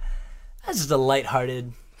kind of that's just a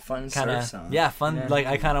lighthearted, fun kind of song. Yeah, fun. Yeah. Like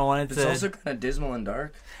I kind of wanted to. It's also kind of dismal and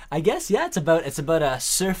dark. I guess it's about a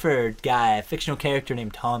surfer guy, a fictional character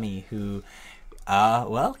named Tommy who.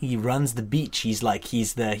 He runs the beach. He's like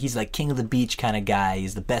king of the beach kind of guy.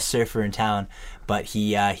 He's the best surfer in town, but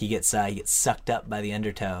he gets sucked up by the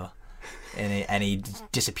undertow, and he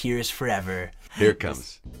disappears forever. Here it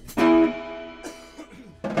comes.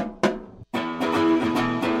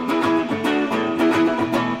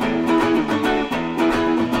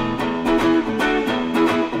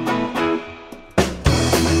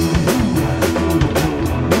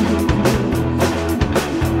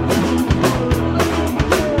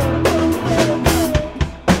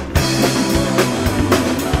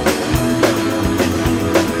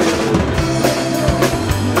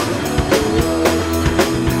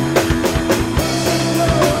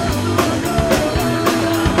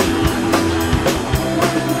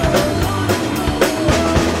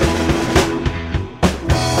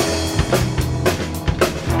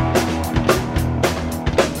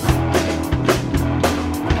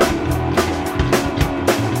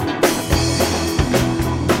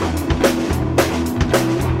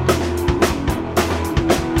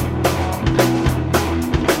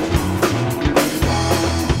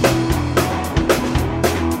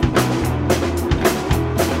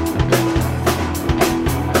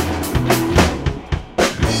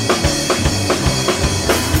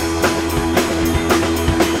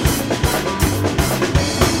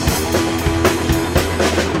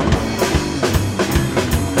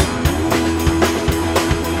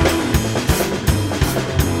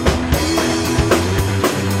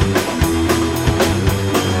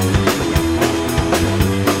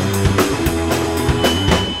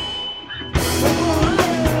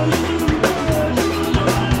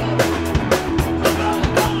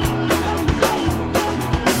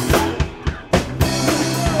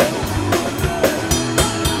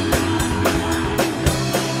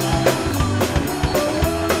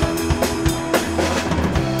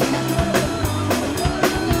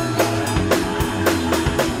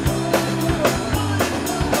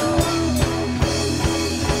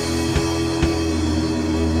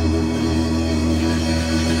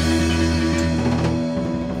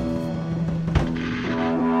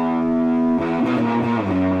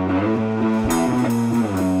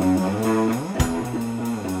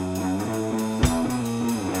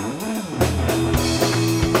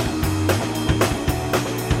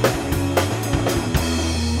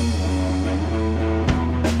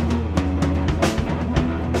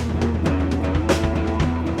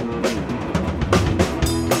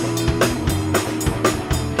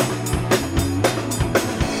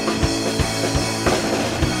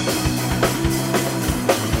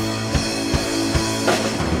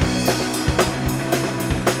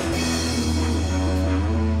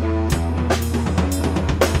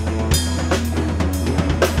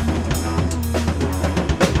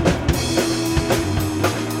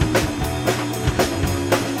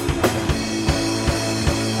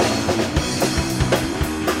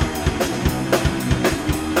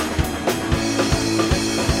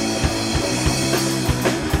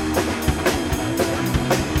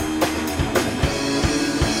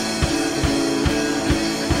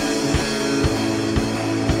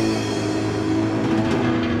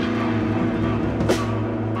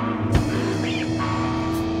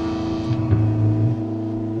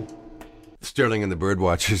 Sterling and the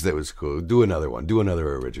Birdwatchers, that was cool. Do another one. Do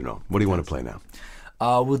another original. What do you want to play now?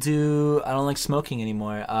 We'll do I Don't Like Smoking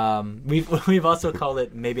Anymore. We've also called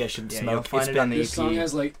it Maybe I Shouldn't Smoke. You'll find it on the This EP. song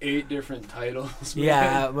has like 8 different titles. Man.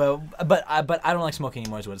 Yeah, well, but I Don't Like Smoking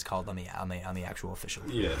Anymore is what it's called on the actual official.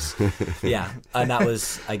 Yes. Yeah, and that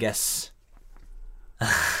was, I guess,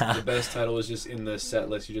 The best title was just in the set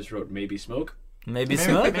list. You just wrote Maybe Smoke. Maybe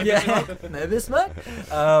Smoke. Yeah, maybe Smoke.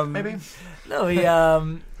 Maybe. No, we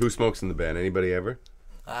Who smokes in the band? Anybody ever?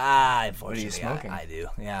 unfortunately, smoking? I do.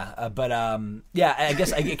 Yeah, but yeah, I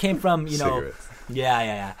guess it came from Cigarettes.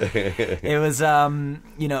 Yeah. It was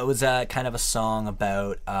it was kind of a song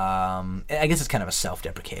about I guess it's kind of a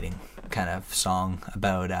self-deprecating kind of song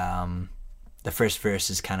about the first verse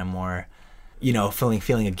is kind of more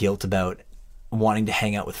feeling a guilt about wanting to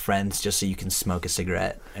hang out with friends just so you can smoke a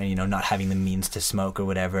cigarette, and not having the means to smoke or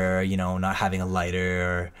whatever, not having a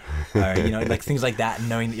lighter or like things like that, and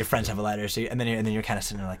knowing that your friends have a lighter, so and then you're kind of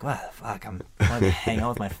sitting there like, wow, fuck, I want to hang out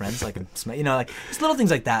with my friends so I can smoke, like just little things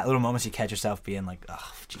like that, little moments you catch yourself being like,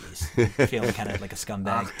 oh jeez, feeling kind of like a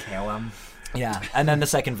scumbag. Kill him. Yeah, and then the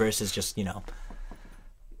second verse is just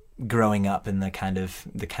growing up and the kind of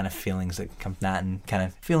feelings that come from that, and kind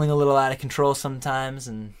of feeling a little out of control sometimes,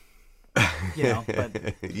 and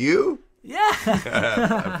but You? yeah,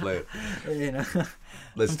 I play it.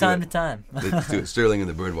 Let's from do time it. to time. Let's do it. Sterling and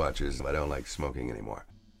the Birdwatchers. I Don't Like Smoking Anymore.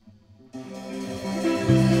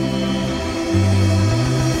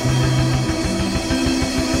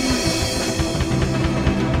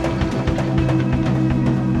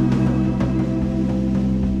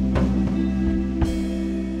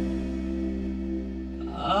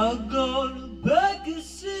 I'm gonna pack a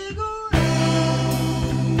cigarette.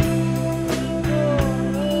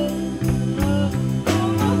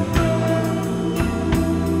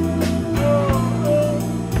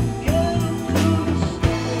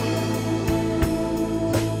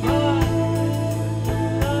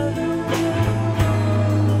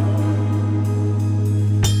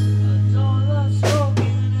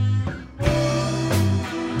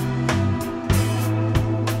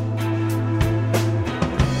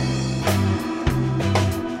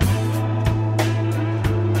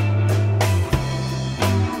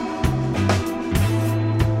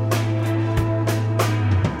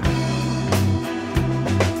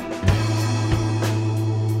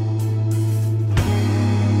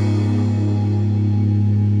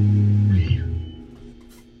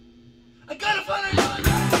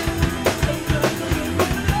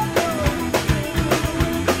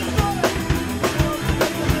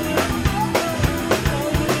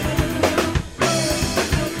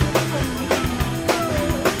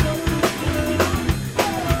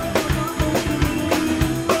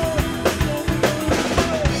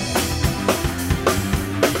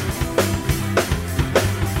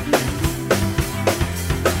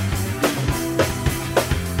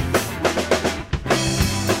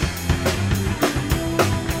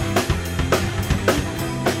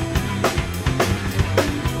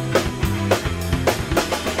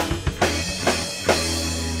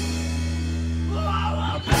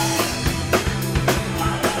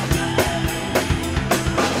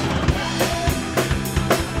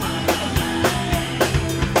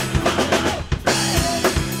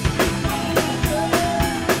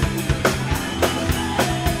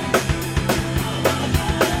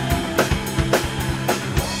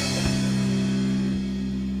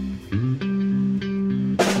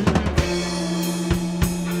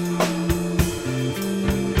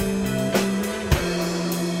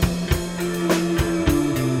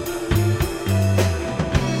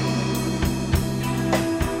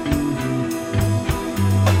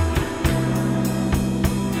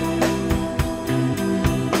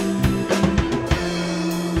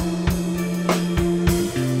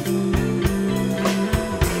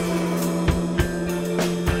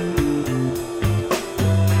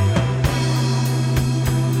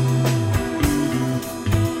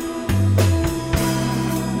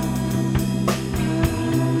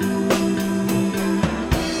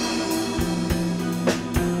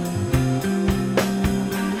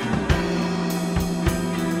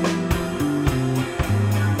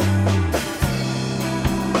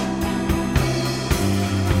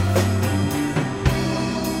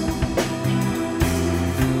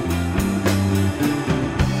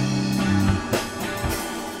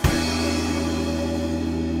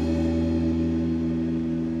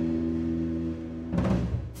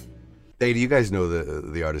 Hey, do you guys know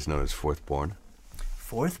the artist known as Fourth Born?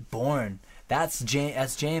 Fourth Born. That's James.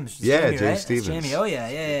 That's James. Yeah, Jamie, James right? Stevens. That's Jamie. Oh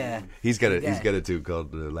yeah. He's got Yeah. a tune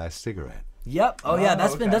called Last Cigarette. Yep. Oh yeah,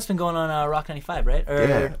 that's been going on Rock 95, right?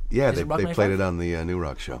 Yeah. Is They it Rock played 95? it on the New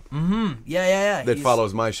Rock show. Yeah. That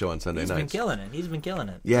follows my show on Sunday He's nights. been killing it. He's been killing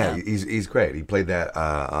it. Yeah, he's great. He played that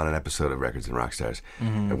on an episode of Records and Rockstars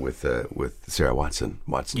with Sarah Watson.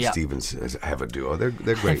 Yeah. Stevens have a duo.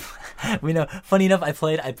 They're great. We know. Funny enough, I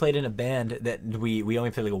played in a band that we only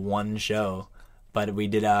played like one show, but we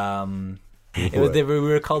did we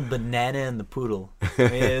were called Banana and the Poodle. I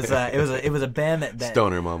mean, it was a band that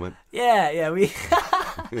Stoner moment. Yeah, we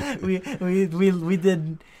we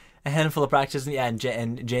did a handful of practices. Yeah, and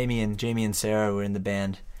Jamie and Sarah were in the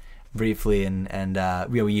band briefly, and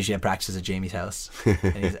we usually have practices at Jamie's house.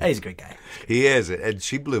 And he's a great guy. He is, and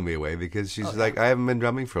she blew me away because she's like, I haven't been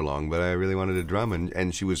drumming for long, but I really wanted to drum,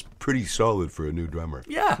 and she was pretty solid for a new drummer.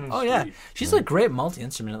 Yeah. Oh yeah. She's a great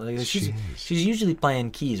multi-instrument. Like, she's usually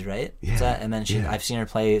playing keys, right? Yeah. And then I've seen her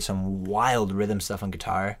play some wild rhythm stuff on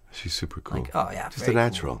guitar. She's super cool. Like, oh yeah, just very a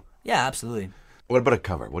natural. cool. Yeah, absolutely. What about a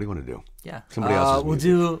cover? What do you want to do? Yeah. Somebody else's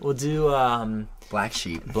music. We'll do Black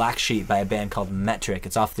Sheep. Black Sheep by a band called Metric.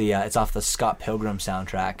 It's off the Scott Pilgrim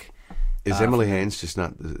soundtrack. Is Emily Haynes just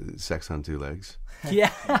not the Sex on Two Legs?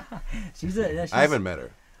 Yeah. I haven't met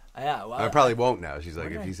her. Yeah, well, I probably won't now. She's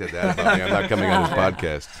like, if you said that about me, I'm not coming on his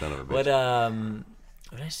podcast, son of a bitch.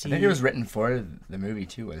 What did I see? I think it was written for the movie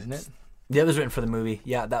too, wasn't it? Yeah, it was written for the movie.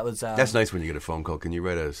 Yeah, that was. That's nice when you get a phone call. Can you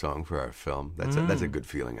write a song for our film? That's a good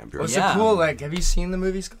feeling. I'm sure. What's so cool? Like, have you seen the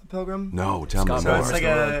movie Scott Pilgrim? No, tell me Scott more.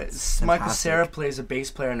 Pilgrim. It's like Michael Cera plays a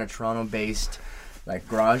bass player in a Toronto-based like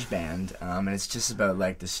garage band, and it's just about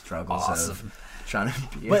like the struggles of trying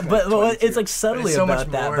to be. But it's like subtly so about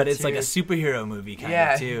much that, more but it's too. like a superhero movie kind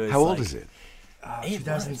Yeah. of too. It's How old like, is it?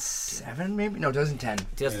 2007 maybe? No, 2010.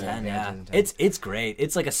 2010, yeah. 2010. It's great.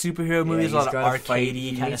 It's like a superhero movie. There's a lot of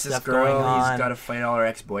arcadey kind of stuff girl, going on. He's got to fight all her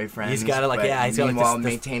ex-boyfriends. He's gotta, like, but yeah, he's got, like, meanwhile this-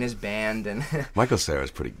 maintain his band and. Michael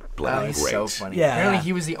Cera's pretty bloody He's great. so funny. Yeah. Apparently,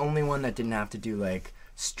 he was the only one that didn't have to do like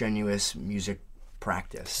strenuous music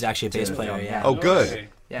practice. He's actually a bass player. Yeah. Oh, good. Okay.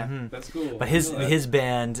 Yeah. That's cool. But I know that. his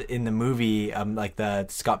band in the movie, like the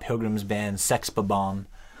Scott Pilgrim's band, Sex Bob-omb,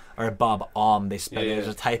 or Bob Om, they spelled Yeah, it. yeah.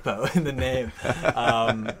 There's a typo in the name.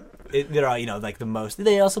 They're all, like the most.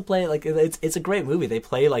 They also play like it's a great movie. They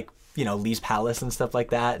play like Lee's Palace and stuff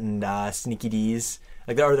like that, and Sneaky D's.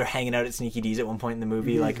 Like they're hanging out at Sneaky D's at one point in the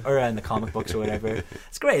movie, like or in the comic books or whatever.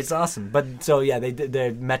 It's great. It's awesome. But so yeah,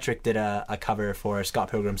 the Metric did a cover for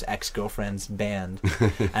Scott Pilgrim's ex-girlfriend's band,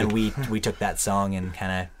 and we took that song and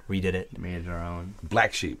kind of redid it. Made it our own.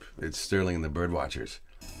 Black Sheep. It's Sterling and the Birdwatchers.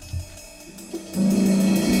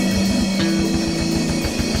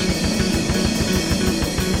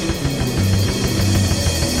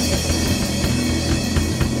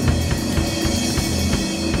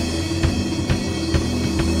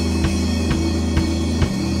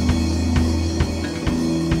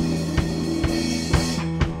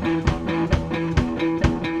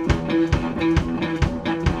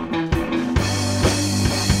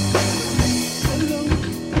 Hello,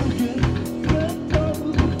 children, red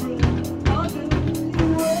bubbles of bread.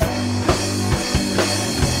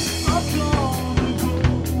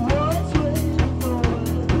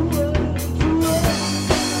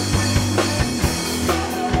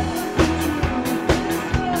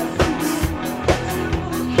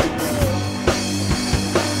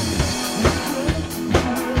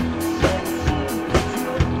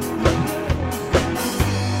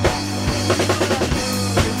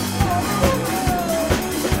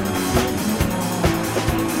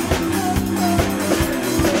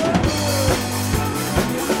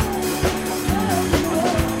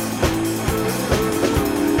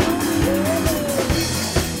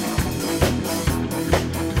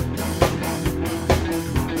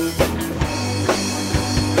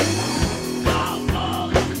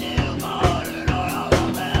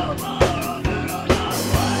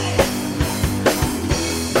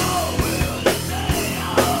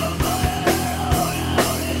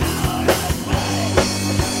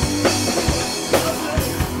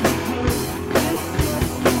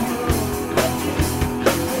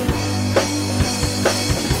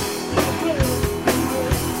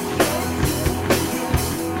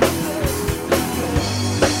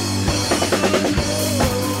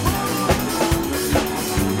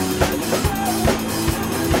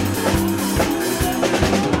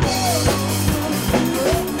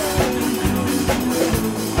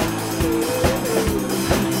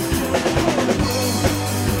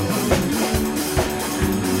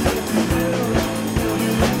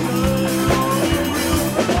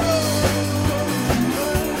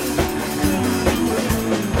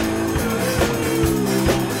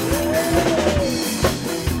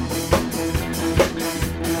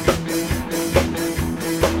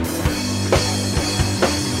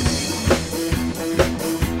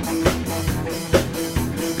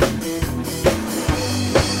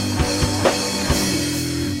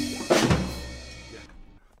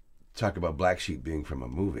 talk about Black Sheep being from a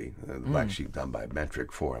movie. Black Sheep done by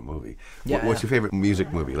Metric for a movie. Yeah, What's your favorite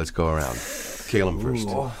music movie? Let's go around. Caleb first.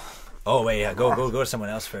 Oh wait, yeah, go to someone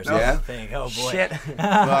else first. Yeah? Oh boy. Shit.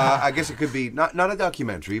 I guess it could be not a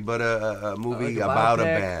documentary, but a movie about a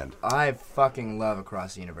band. I fucking love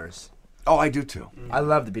Across the Universe. Oh, I do too. I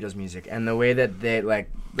love the Beatles music and the way that they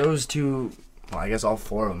those two. Well, I guess all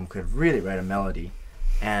four of them could really write a melody,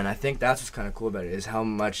 and I think that's what's kind of cool about it is how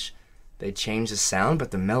much they change the sound,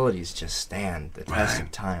 but the melodies just stand the test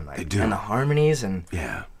of time. They do. And the harmonies and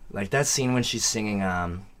Yeah. like that scene when she's singing "I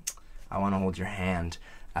Want to Hold Your Hand"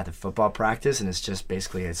 at the football practice, and it's just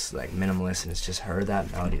basically it's like minimalist, and it's just her.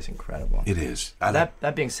 That melody is incredible. It is.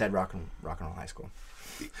 That being said, Rock and Roll High School.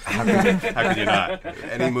 How could you not?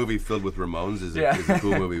 Any movie filled with Ramones is a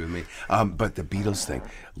cool movie with me. But the Beatles thing,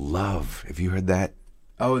 Love. Have you heard that?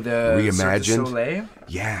 Oh, the Reimagined? Cirque du Soleil?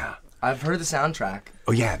 Yeah. I've heard the soundtrack.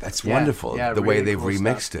 Oh yeah, that's Yeah, wonderful. yeah, the way really they've cool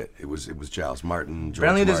remixed stuff. it. It was Giles Martin. George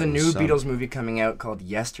Apparently, there's a Martin's new son. Beatles movie coming out called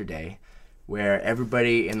Yesterday, where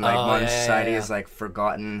everybody in modern society has like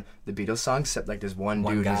forgotten the Beatles songs, except like there's one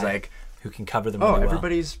dude who's guy like, who can cover them. "Oh, really well.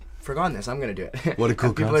 everybody's forgotten this. I'm gonna do it." What a cool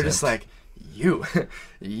and people are just concept. like,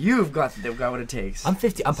 they've got what it takes. I'm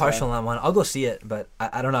 50. I'm partial on that one. I'll go see it, but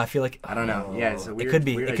I don't know. I feel like I don't know. Yeah, it's a weird. it could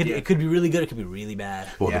be. weird It could. idea. It could be really good. It could be really bad.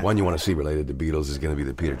 Well, Yeah. the one you want to see related to Beatles is going to be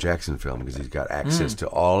the Peter Jackson film because he's got access to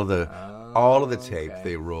all of the tape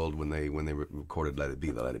they rolled when they recorded Let It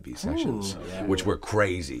Be, the Let It Be sessions, which were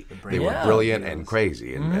crazy. They were Yeah. brilliant and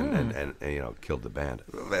crazy, and killed the band.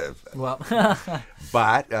 Well,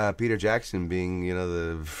 But Peter Jackson, being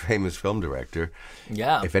the famous film director,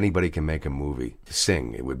 yeah, if anybody can make a movie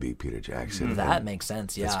sing, it would be Peter Jackson. that makes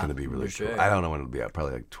sense. Yeah, It's going to be really for cool. sure. I don't know when it'll be out.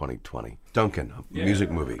 Probably like 2020. Duncan,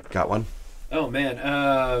 music movie. Got one? Oh man,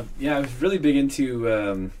 yeah, I was really big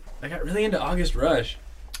into. I got really into August Rush.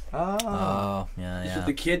 Oh, yeah, Just yeah. with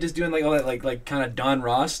the kid just doing like all that like kind of Don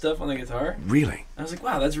Ross stuff on the guitar. Really? I was like,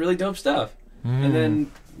 wow, that's really dope stuff. And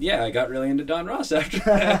then I got really into Don Ross after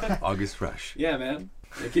that. August Rush. Yeah, man.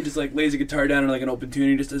 The kid just like lays a guitar down in like an open tune.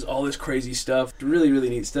 He just does all this crazy stuff. Really, really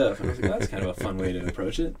neat stuff. And I was like, well, that's kind of a fun way to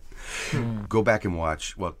approach it. Go back and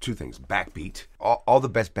watch. Well, two things: Backbeat, all the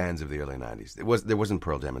best bands of the early '90s. There wasn't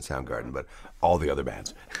Pearl Jam and Soundgarden, but all the other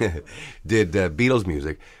bands did Beatles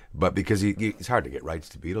music. But because it's hard to get rights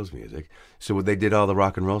to Beatles music, so they did all the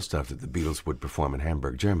rock and roll stuff that the Beatles would perform in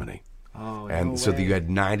Hamburg, Germany. Oh, And no so way. you had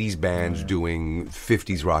 '90s bands doing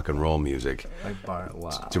 '50s rock and roll music Wow.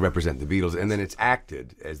 to represent the Beatles, and then it's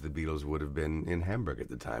acted as the Beatles would have been in Hamburg at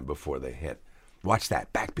the time before they hit. Watch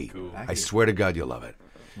that, Backbeat. I swear to God, you'll love it.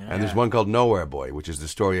 And there's one called Nowhere Boy, which is the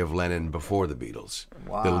story of Lennon before the Beatles.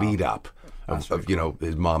 Wow. The lead up of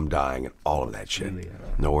his mom dying and all of that shit.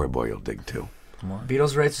 Nowhere Boy you'll dig too.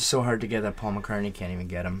 Beatles rights are so hard to get that Paul McCartney can't even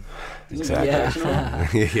get them. Exactly.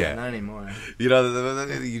 Yeah. Yeah. Not anymore. You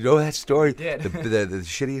know that story. Did. The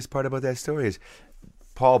shittiest part about that story is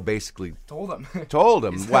Paul basically Told them. told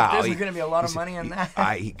him, "Wow, There's going to be a lot of money on that.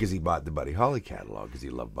 Because he bought the Buddy Holly catalog because he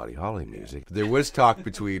loved Buddy Holly music." There was talk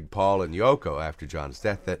between Paul and Yoko after John's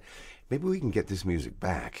death that maybe we can get this music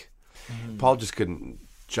back. Paul just couldn't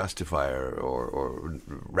justify or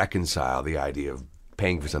reconcile the idea of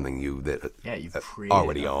paying for something you created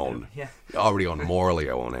already it. own. Yeah. Already own, morally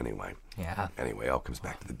own anyway. Yeah. Anyway, it all comes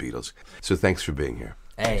back to the Beatles. So thanks for being here.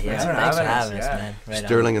 Hey, yeah. Thanks Thanks for for having having us, us, yeah. man. Right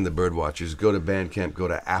Sterling and the Birdwatchers. Go to Bandcamp, go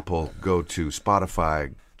to Apple, go to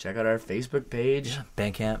Spotify. Check out our Facebook page. on.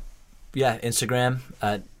 Bandcamp. Yeah, Instagram,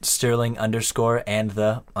 Sterling _ and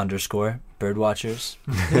the _ Birdwatchers.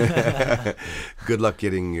 Good luck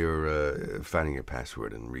getting your finding your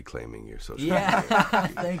password and reclaiming your social Yeah. media.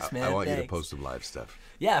 Thanks, man. I want you to Thanks. post some live stuff.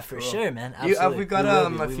 Yeah, for sure, man. Absolutely. We've got We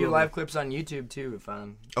will a be, few we will live be. clips on YouTube too.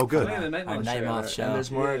 Oh, good. Oh, yeah, the Night Our Moth Night show. Moth show. And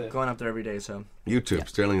there's more Yeah. going up there every day. So YouTube,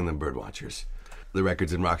 Sterling and the Birdwatchers. The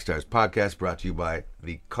Records and Rockstars podcast brought to you by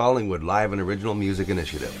the Collingwood Live and Original Music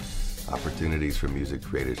Initiative. Opportunities for music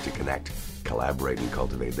creators to connect, collaborate, and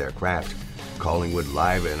cultivate their craft. Collingwood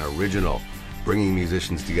Live and Original, bringing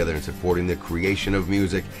musicians together and supporting the creation of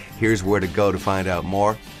music. Here's where to go to find out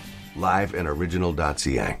more.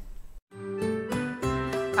 liveandoriginal.ca.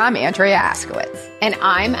 I'm Andrea Askowitz. And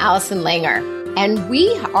I'm Allison Langer. And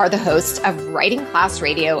we are the hosts of Writing Class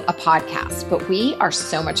Radio, a podcast, but we are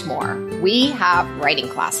so much more. We have writing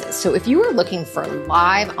classes. So if you are looking for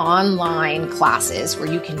live online classes where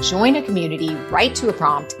you can join a community, write to a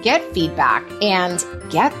prompt, get feedback, and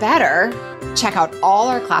get better, check out all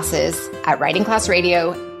our classes at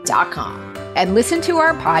writingclassradio.com. And listen to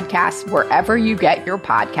our podcast wherever you get your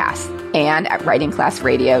podcasts and at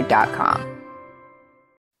writingclassradio.com.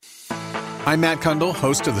 I'm Matt Kundle,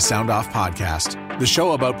 host of the Sound Off Podcast, the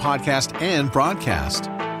show about podcast and broadcast.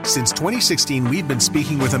 Since 2016, we've been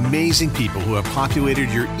speaking with amazing people who have populated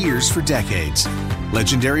your ears for decades.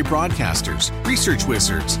 Legendary broadcasters, research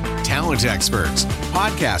wizards, talent experts,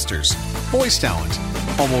 podcasters, voice talent.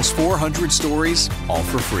 Almost 400 stories, all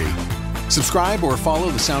for free. Subscribe or follow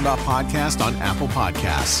the Sound Off Podcast on Apple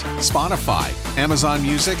Podcasts, Spotify, Amazon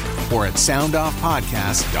Music, or at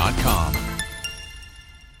soundoffpodcast.com.